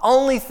 That's the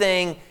only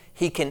thing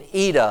he can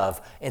eat of.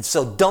 And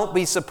so don't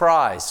be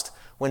surprised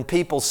when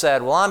people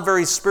said, well, I'm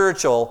very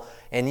spiritual,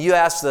 and you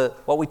ask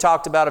what we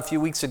talked about a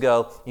few weeks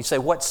ago, you say,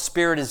 what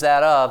spirit is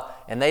that of?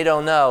 And they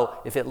don't know.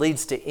 If it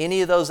leads to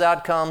any of those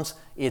outcomes,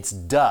 it's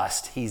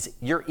dust.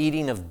 You're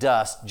eating of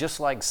dust, just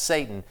like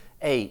Satan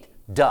ate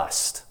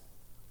dust.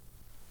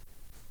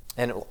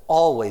 And it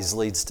always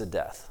leads to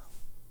death.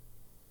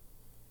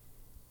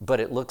 But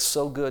it looks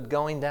so good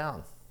going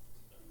down.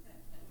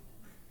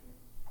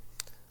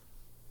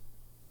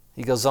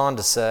 He goes on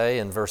to say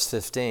in verse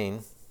 15,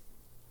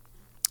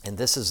 and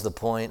this is the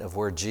point of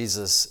where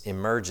Jesus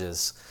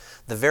emerges.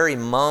 The very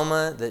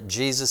moment that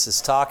Jesus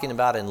is talking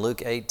about in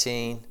Luke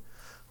 18,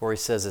 where he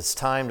says it's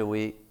time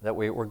that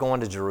we're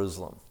going to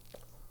Jerusalem,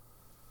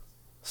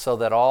 so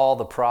that all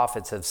the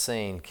prophets have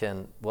seen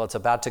it's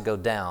about to go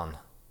down.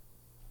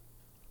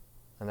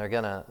 And they're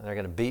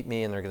gonna beat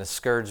me, and they're gonna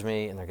scourge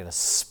me, and they're gonna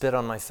spit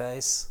on my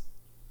face.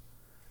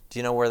 Do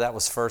you know where that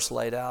was first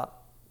laid out?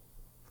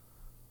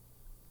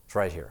 It's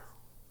right here.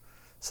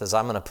 It says,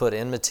 I'm going to put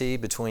enmity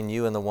between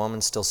you and the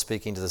woman, still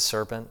speaking to the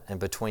serpent, and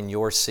between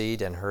your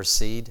seed and her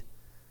seed.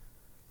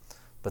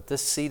 But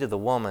this seed of the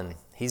woman,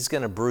 he's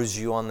going to bruise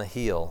you on the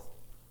heel.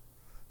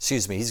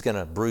 He's going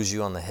to bruise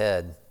you on the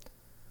head,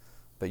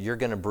 but you're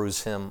going to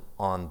bruise him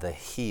on the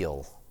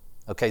heel.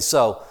 Okay,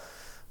 so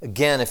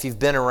again, if you've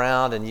been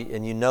around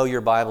and you know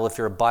your Bible, if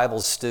you're a Bible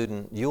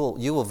student, you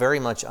will very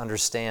much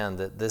understand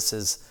that this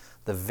is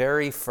the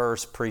very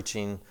first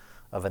preaching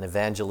of an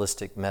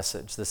evangelistic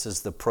message. This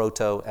is the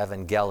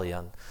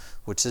proto-evangelion,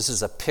 which this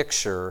is a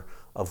picture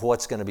of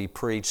what's going to be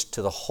preached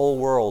to the whole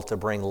world to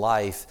bring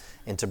life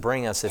and to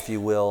bring us, if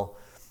you will,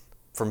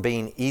 from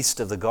being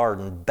east of the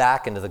garden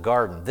back into the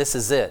garden. This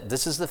is it.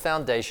 This is the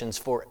foundations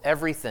for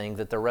everything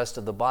that the rest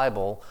of the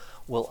Bible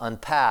will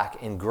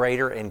unpack in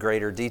greater and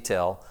greater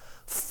detail,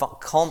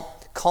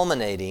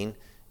 culminating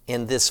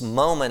in this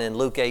moment in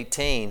Luke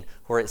 18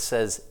 where it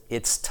says,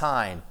 it's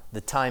time.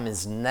 The time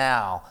is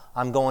now.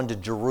 I'm going to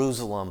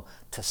Jerusalem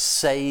to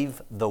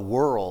save the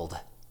world.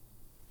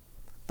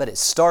 But it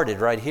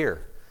started right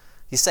here.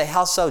 You say,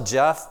 how so,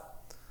 Jeff?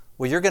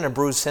 Well, you're going to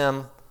bruise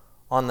him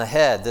on the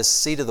head, this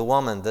seed of the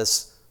woman,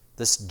 this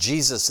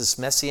Jesus, this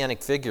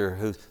messianic figure,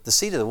 who the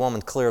seed of the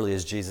woman clearly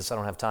is Jesus. I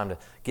don't have time to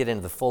get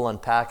into the full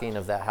unpacking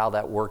of that, how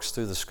that works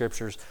through the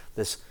Scriptures,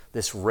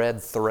 this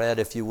red thread,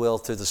 if you will,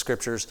 through the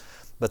Scriptures.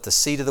 But the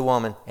seed of the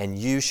woman, and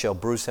you shall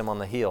bruise him on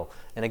the heel.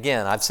 And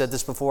again, I've said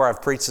this before,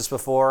 I've preached this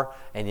before,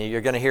 and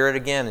you're going to hear it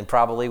again, and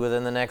probably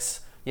within the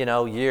next year,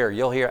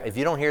 you'll hear. If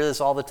you don't hear this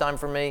all the time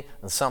from me,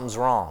 then something's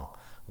wrong.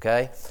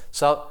 Okay?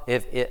 So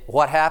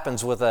what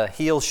happens with a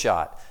heel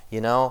shot?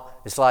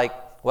 It's like,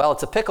 well,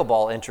 it's a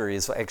pickleball injury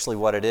is actually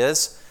what it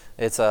is.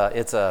 It's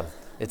a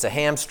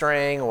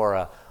hamstring or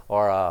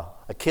a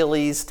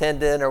Achilles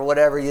tendon or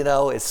whatever,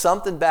 it's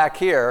something back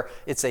here.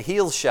 It's a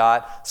heel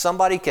shot.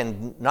 Somebody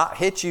can not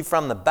hit you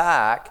from the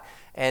back,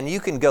 and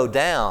you can go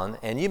down,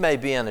 and you may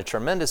be in a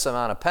tremendous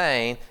amount of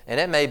pain, and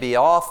it may be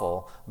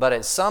awful, but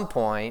at some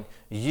point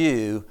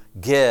you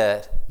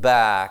get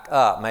back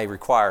up. It may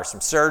require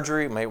some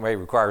surgery, it may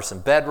require some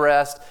bed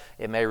rest,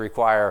 it may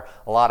require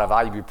a lot of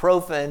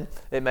ibuprofen,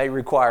 it may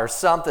require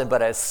something,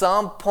 but at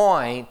some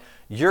point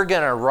you're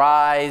going to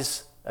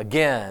rise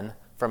again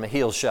from a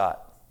heel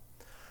shot.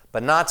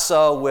 But not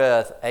so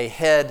with a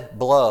head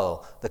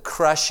blow, the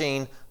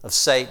crushing of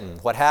Satan.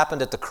 What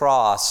happened at the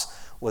cross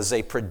was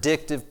a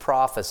predictive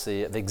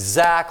prophecy of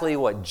exactly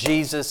what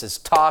Jesus is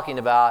talking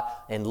about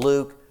in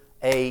Luke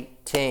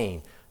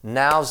 18.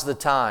 Now's the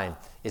time.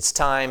 It's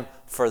time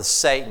for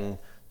Satan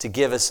to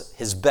give us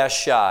his best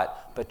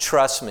shot. But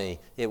trust me,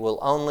 it will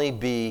only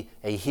be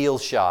a heel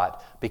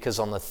shot, because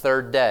on the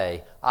third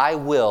day, I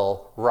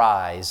will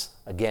rise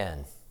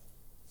again.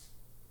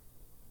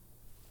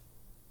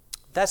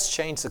 That's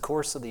changed the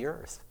course of the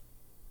earth.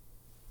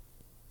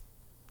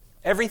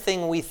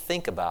 Everything we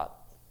think about.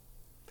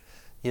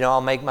 You know,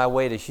 I'll make my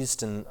way to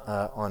Houston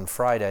on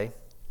Friday,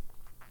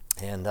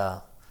 and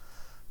I'm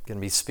going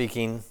to be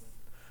speaking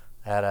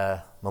at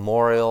a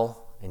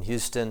memorial in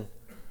Houston.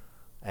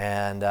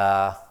 And,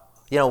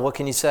 you know, what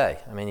can you say?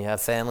 I mean, you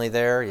have family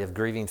there, you have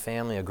grieving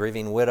family, a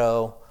grieving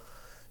widow.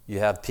 You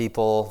have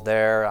people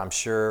there, I'm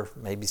sure,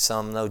 maybe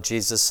some know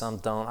Jesus, some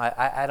don't.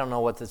 I don't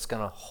know what that's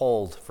going to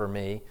hold for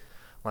me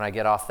when I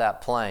get off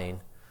that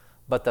plane.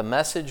 But the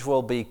message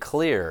will be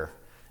clear.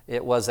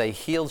 It was a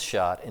heel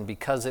shot, and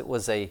because it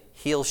was a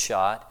heel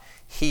shot,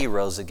 he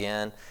rose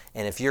again.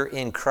 And if you're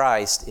in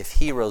Christ, if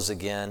he rose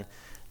again,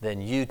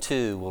 then you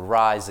too will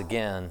rise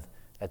again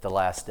at the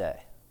last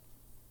day.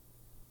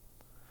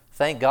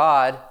 Thank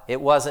God it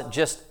wasn't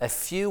just a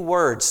few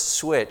words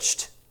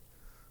switched,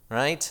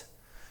 right?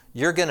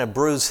 You're going to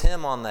bruise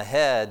him on the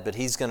head, but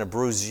he's going to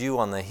bruise you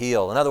on the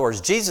heel. In other words,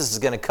 Jesus is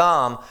going to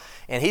come,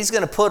 and he's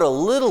going to put a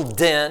little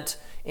dent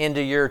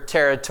into your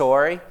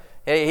territory.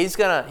 He's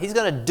going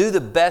to do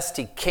the best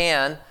he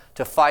can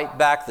to fight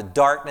back the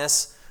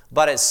darkness,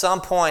 but at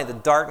some point the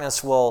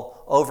darkness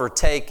will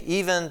overtake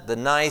even the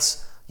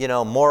nice,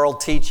 moral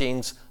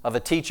teachings of a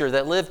teacher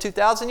that lived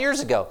 2,000 years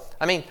ago.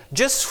 I mean,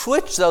 just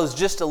switch those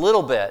just a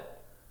little bit.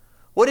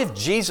 What if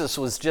Jesus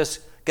was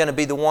just going to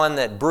be the one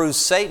that bruised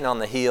Satan on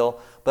the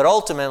heel, but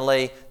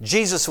ultimately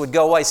Jesus would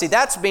go away? See,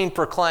 that's being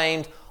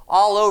proclaimed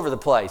all over the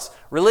place.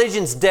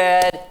 Religion's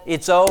dead.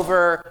 It's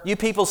over. You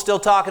people still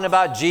talking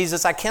about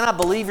Jesus. I cannot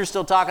believe you're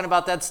still talking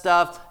about that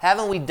stuff.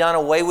 Haven't we done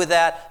away with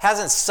that?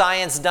 Hasn't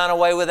science done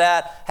away with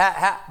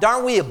that?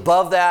 Aren't we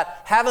above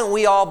that? Haven't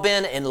we all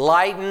been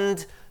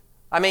enlightened?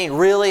 I mean,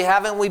 really,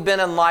 haven't we been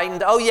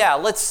enlightened? Oh yeah,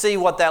 let's see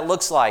what that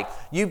looks like.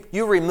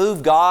 You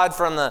remove God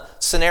from the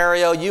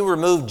scenario. You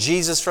remove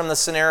Jesus from the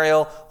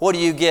scenario. What do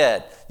you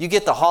get? You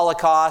get the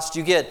Holocaust.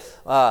 You get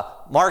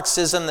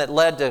Marxism that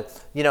led to,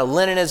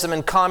 Leninism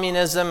and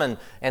communism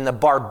and the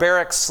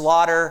barbaric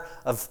slaughter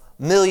of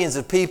millions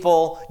of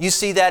people. You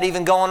see that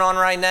even going on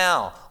right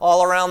now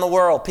all around the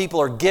world.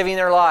 People are giving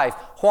their life.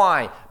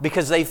 Why?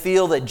 Because they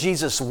feel that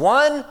Jesus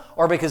won,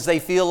 or because they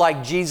feel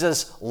like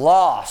Jesus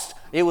lost.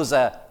 It was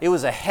a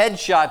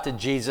headshot to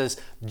Jesus.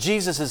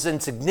 Jesus is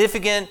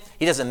insignificant.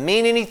 He doesn't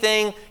mean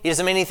anything. He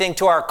doesn't mean anything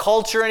to our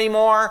culture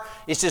anymore.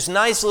 It's just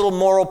nice little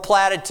moral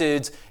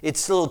platitudes.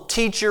 It's little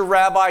teacher,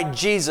 rabbi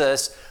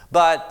Jesus.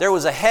 But there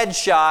was a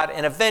headshot,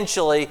 and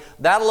eventually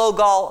that'll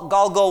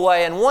all go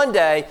away. And one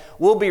day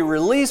we'll be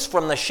released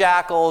from the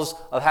shackles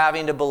of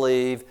having to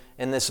believe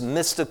in this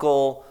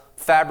mystical,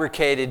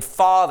 fabricated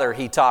Father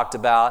he talked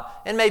about,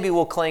 and maybe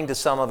we'll cling to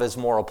some of his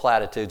moral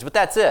platitudes. But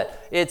that's it.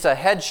 It's a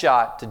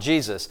headshot to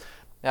Jesus.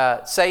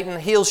 Satan,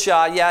 heel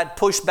shot, it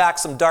pushed back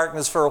some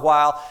darkness for a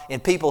while,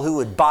 and people who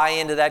would buy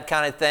into that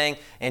kind of thing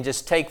and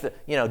just take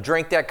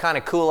drink that kind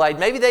of Kool-Aid,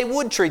 maybe they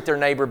would treat their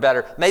neighbor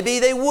better. Maybe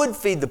they would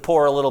feed the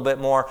poor a little bit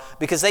more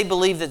because they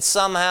believe that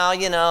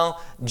somehow,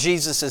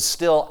 Jesus is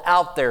still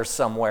out there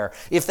somewhere.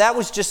 If that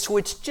was just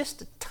switched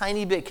just a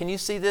tiny bit, can you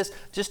see this?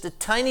 Just a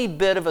tiny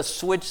bit of a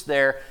switch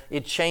there,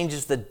 it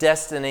changes the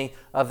destiny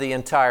of the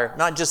entire,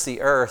 not just the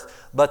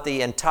earth, but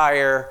the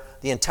entire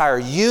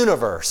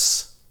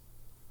universe.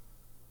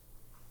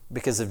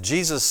 Because if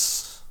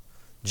Jesus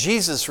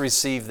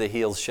received the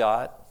heel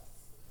shot,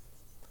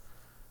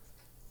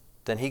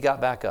 then he got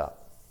back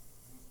up.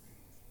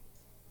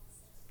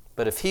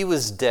 But if he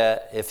was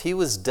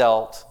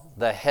dealt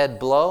the head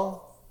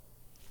blow,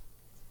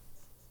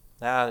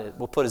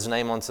 we'll put his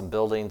name on some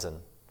buildings and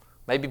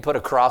maybe put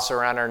a cross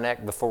around our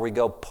neck before we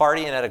go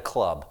partying at a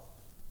club.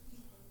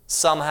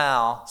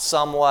 Somehow,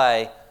 some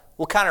way,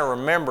 we'll kind of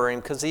remember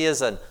him because he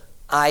is an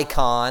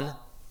icon,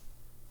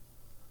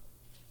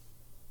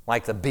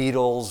 like the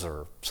Beatles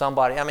or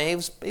somebody. I mean, he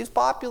was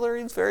popular.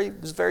 He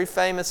was very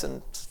famous,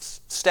 and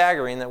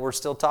staggering that we're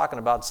still talking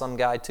about some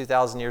guy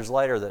 2,000 years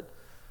later that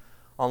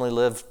only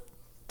lived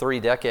 3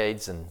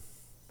 decades.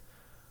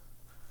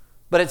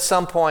 But at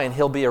some point,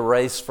 he'll be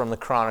erased from the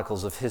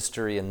chronicles of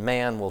history, and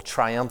man will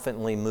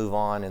triumphantly move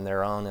on in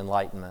their own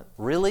enlightenment.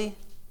 Really?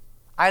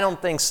 I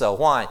don't think so.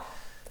 Why?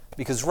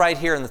 Because right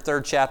here in the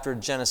 3rd chapter of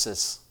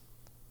Genesis,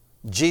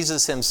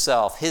 Jesus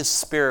himself, his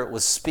Spirit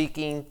was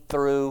speaking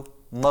through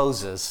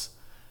Moses,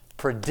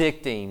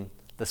 predicting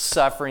the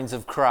sufferings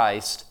of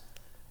Christ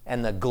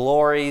and the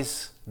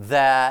glories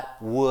that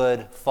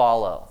would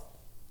follow.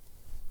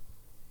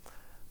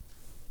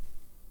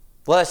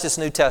 Well, that's just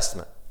New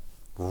Testament.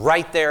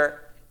 Right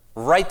there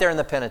in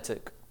the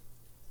Pentateuch.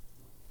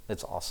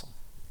 It's awesome.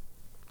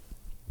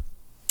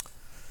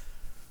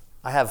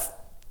 I have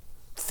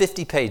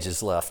 50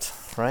 pages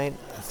left, right?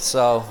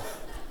 So,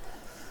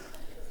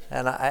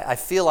 and I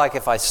feel like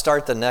if I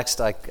start the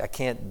next, I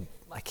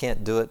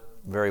can't do it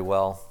very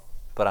well,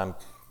 but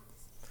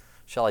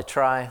shall I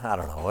try? I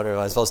don't know. What am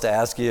I supposed to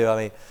ask you? I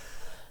mean,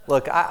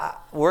 Look,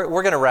 we're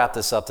going to wrap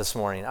this up this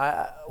morning.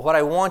 What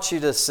I want you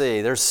to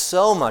see, there's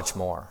so much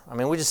more. I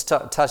mean, we just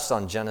touched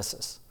on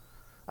Genesis.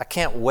 I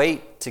can't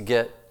wait to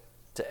get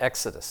to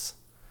Exodus.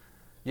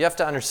 You have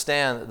to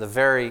understand the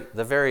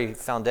very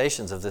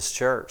foundations of this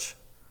church.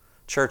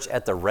 Church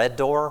at the Red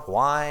Door.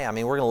 Why? I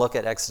mean, we're going to look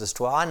at Exodus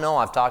 12. I know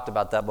I've talked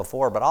about that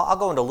before, but I'll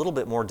go into a little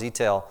bit more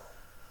detail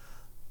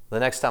the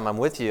next time I'm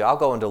with you. I'll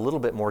go into a little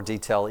bit more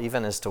detail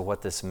even as to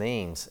what this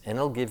means. And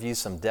it'll give you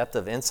some depth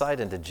of insight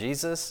into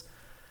Jesus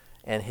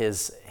and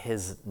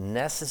his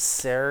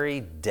necessary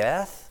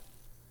death.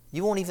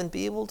 You won't even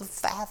be able to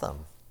fathom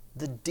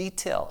the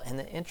detail and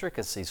the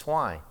intricacies.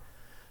 Why?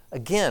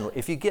 Again,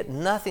 if you get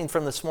nothing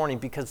from this morning,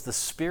 because the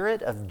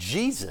Spirit of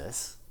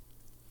Jesus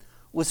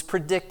was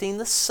predicting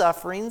the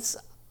sufferings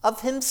of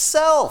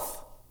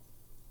himself.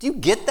 Do you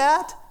get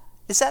that?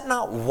 Is that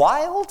not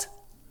wild?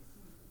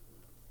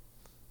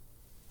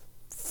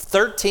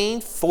 13,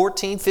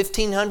 14,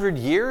 1,500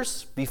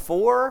 years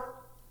before,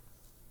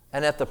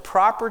 and at the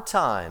proper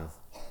time,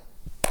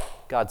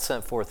 God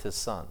sent forth his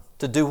Son.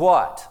 To do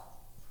what?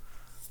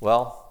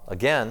 Well,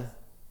 again,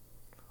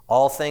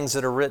 all things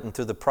that are written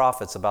through the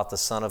prophets about the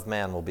Son of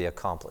Man will be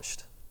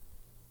accomplished.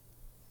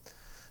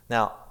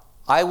 Now,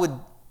 I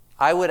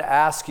would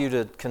ask you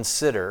to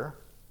consider,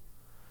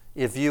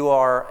 if you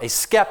are a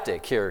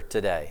skeptic here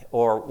today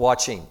or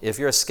watching, if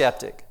you're a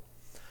skeptic,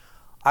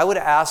 I would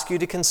ask you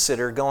to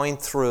consider going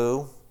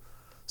through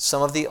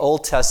some of the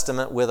Old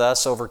Testament with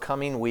us over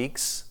coming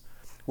weeks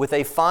with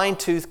a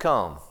fine-tooth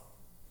comb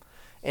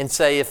and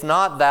say, if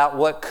not that,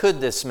 what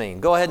could this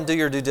mean? Go ahead and do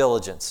your due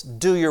diligence.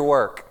 Do your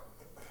work.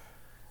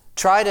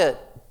 Try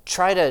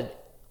to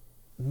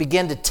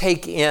begin to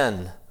take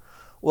in,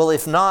 well,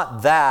 if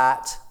not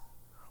that,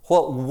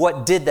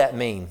 what did that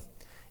mean?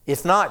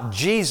 If not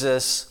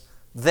Jesus,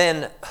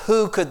 then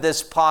who could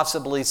this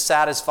possibly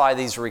satisfy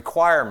these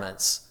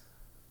requirements?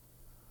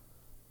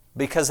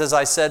 Because as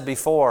I said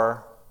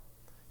before,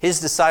 his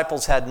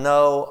disciples had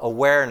no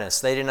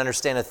awareness. They didn't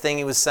understand a thing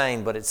he was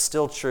saying, but it's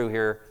still true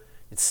here.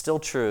 It's still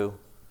true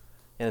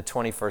in the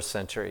 21st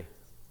century.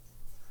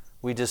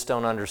 We just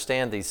don't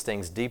understand these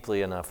things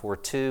deeply enough. We're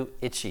too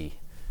itchy.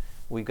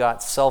 We've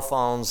got cell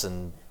phones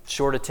and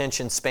short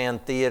attention span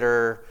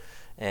theater,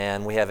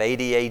 and we have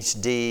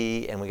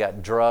ADHD, and we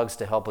got drugs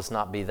to help us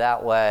not be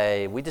that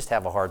way. We just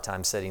have a hard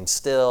time sitting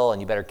still,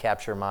 and you better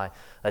capture my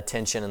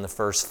attention in the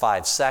first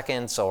 5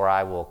 seconds, or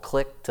I will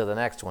click to the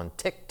next one.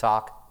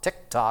 Tick-tock,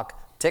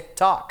 tick-tock,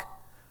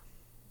 tick-tock.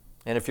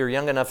 And if you're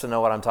young enough to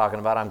know what I'm talking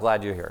about, I'm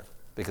glad you're here,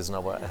 because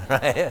nobody,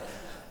 right? Have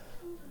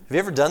you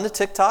ever done the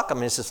tick-tock? I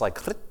mean, it's just like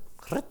click,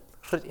 click,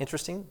 click,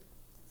 interesting.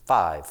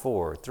 5,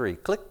 4, 3,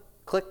 click,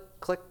 click,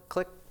 click,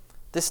 click.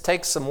 This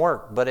takes some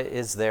work, but it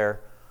is there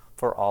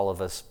for all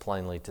of us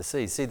plainly to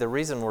see. See, the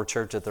reason we're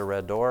Church at the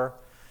Red Door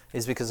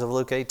is because of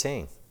Luke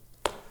 18.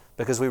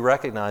 Because we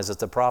recognize that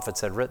the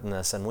prophets had written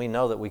this, and we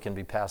know that we can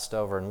be passed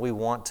over, and we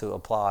want to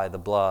apply the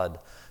blood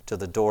to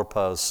the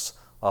doorposts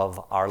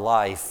of our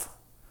life.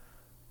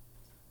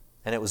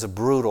 And it was a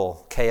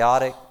brutal,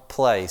 chaotic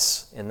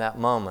place in that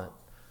moment,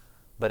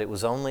 but it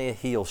was only a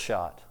heel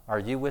shot. Are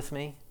you with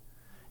me?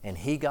 And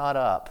he got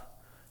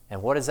up.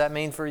 And what does that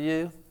mean for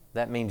you?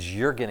 That means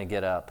you're going to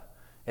get up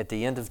at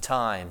the end of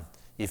time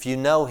if you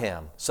know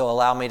him. So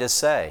allow me to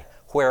say,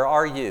 where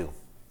are you?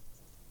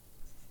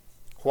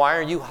 Why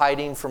are you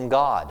hiding from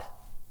God?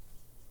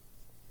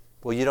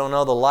 Well, you don't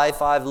know the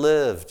life I've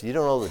lived. You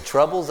don't know the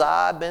troubles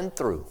I've been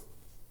through.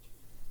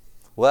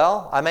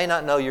 Well, I may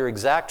not know your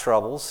exact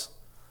troubles,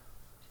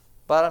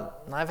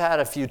 but I've had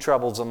a few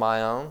troubles of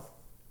my own.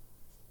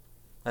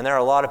 And there are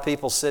a lot of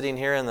people sitting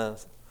here in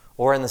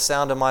the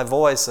sound of my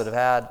voice that have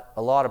had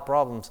a lot of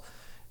problems.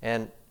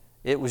 And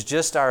it was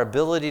just our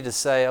ability to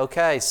say,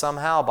 okay,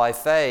 somehow by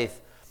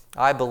faith,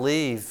 I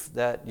believe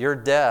that your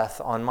death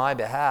on my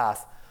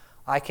behalf,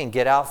 I can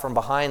get out from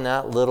behind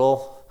that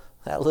little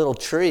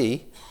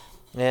tree,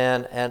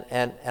 and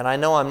I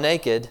know I'm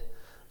naked,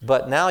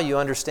 but now you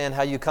understand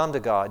how you come to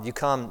God. You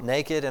come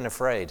naked and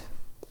afraid,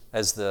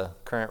 as the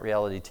current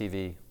reality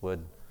TV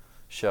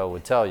show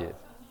would tell you.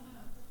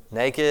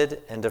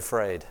 Naked and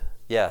afraid,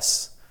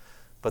 yes.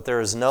 But there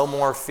is no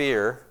more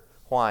fear.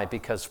 Why?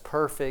 Because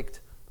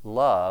perfect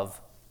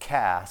love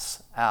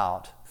casts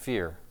out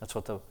fear. That's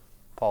what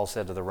Paul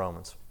said to the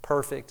Romans.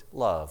 Perfect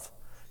love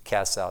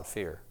casts out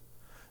fear.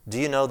 Do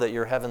you know that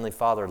your Heavenly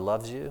Father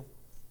loves you?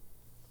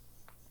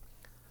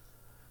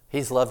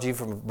 He's loved you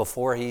from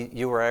before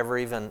you were ever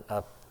even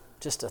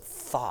just a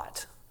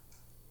thought.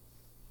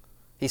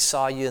 He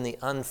saw you in the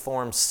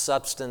unformed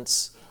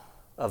substance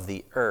of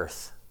the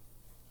earth.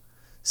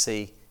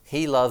 See,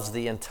 he loves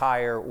the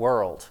entire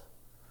world.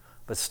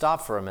 But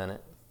stop for a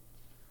minute.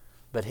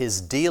 But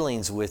his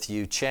dealings with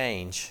you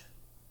change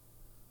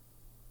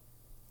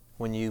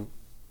when you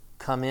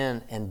come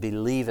in and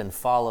believe and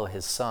follow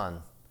his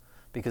Son.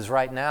 Because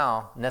right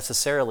now,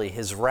 necessarily,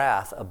 his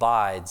wrath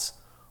abides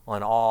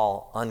on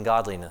all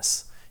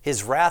ungodliness.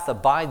 His wrath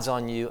abides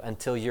on you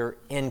until you're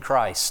in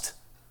Christ.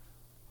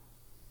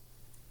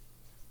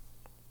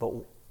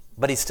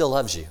 But he still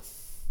loves you.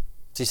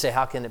 So you say,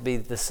 how can it be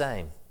the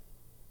same?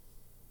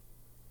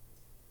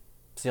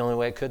 It's the only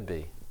way it could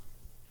be.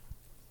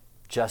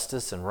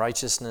 Justice and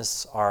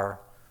righteousness are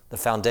the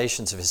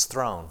foundations of his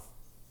throne.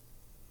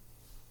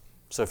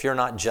 So if you're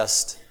not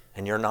just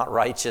and you're not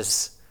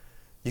righteous,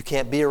 you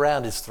can't be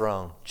around his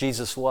throne.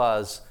 Jesus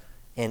was,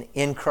 and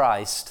in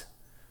Christ,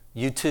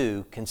 you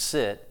too can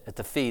sit at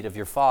the feet of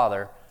your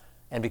Father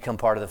and become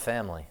part of the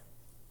family.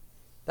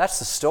 That's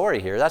the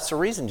story here. That's the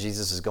reason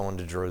Jesus is going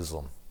to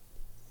Jerusalem.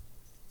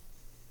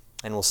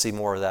 And we'll see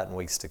more of that in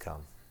weeks to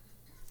come.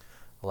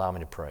 Allow me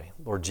to pray.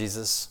 Lord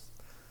Jesus,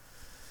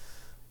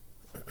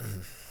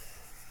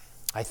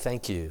 I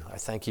thank you. I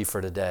thank you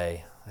for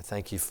today. I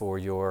thank you for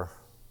your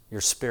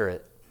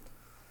Spirit.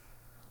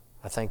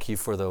 I thank you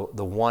for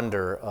the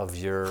wonder of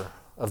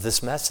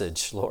this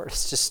message, Lord.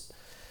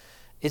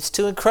 It's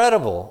too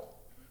incredible.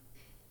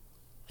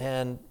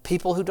 And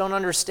people who don't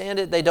understand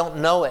it, they don't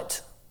know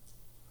it.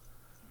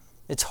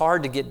 It's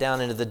hard to get down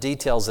into the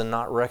details and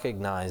not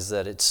recognize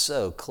that it's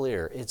so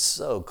clear. It's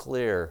so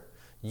clear.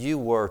 You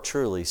were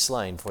truly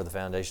slain for the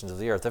foundations of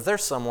the earth. If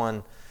there's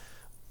someone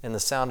in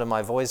the sound of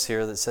my voice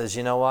here that says,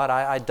 you know what,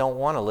 I don't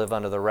want to live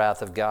under the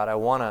wrath of God. I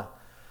want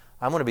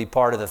to be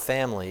part of the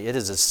family. It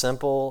is as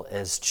simple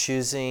as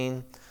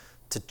choosing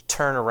to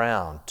turn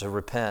around, to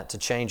repent, to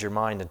change your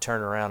mind and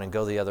turn around and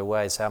go the other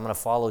way. Say, I'm going to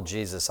follow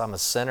Jesus. I'm a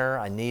sinner.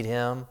 I need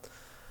him.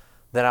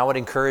 Then I would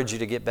encourage you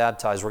to get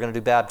baptized. We're going to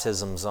do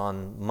baptisms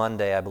on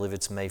Monday. I believe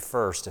it's May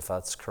 1st, if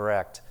that's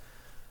correct.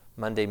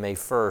 Monday, May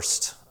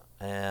 1st.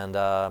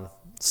 And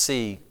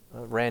see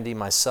Randy,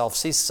 myself,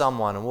 see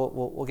someone, and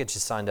we'll get you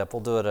signed up.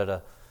 We'll do it at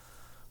a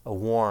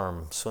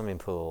warm swimming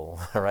pool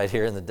right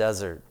here in the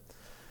desert.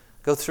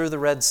 Go through the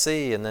Red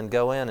Sea and then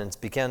go in and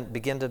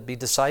begin to be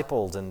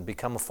discipled and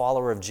become a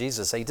follower of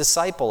Jesus. A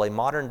disciple, a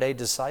modern-day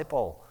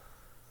disciple.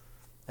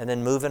 And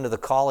then move into the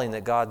calling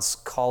that God's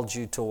called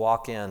you to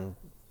walk in.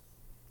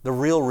 The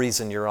real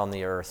reason you're on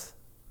the earth.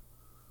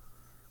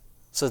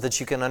 So that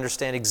you can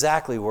understand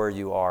exactly where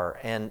you are.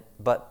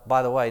 But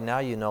by the way, now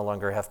you no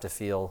longer have to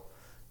feel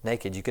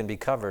naked. You can be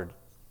covered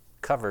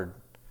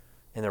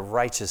in the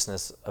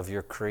righteousness of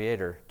your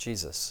Creator,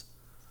 Jesus.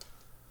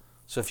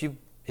 So if you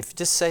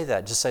just say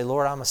that, just say,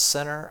 Lord, I'm a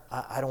sinner.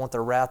 I don't want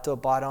the wrath to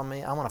abide on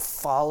me. I want to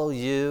follow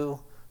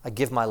you. I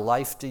give my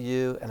life to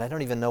you, and I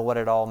don't even know what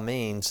it all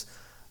means,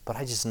 but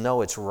I just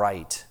know it's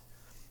right.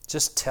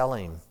 Just tell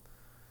him,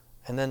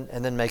 and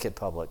then make it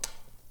public.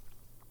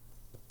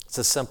 It's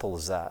as simple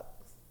as that.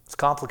 It's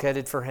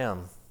complicated for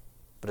him,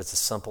 but it's a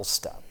simple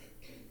step.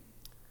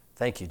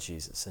 Thank you,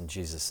 Jesus, in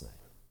Jesus'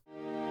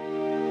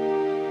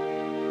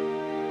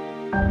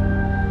 name.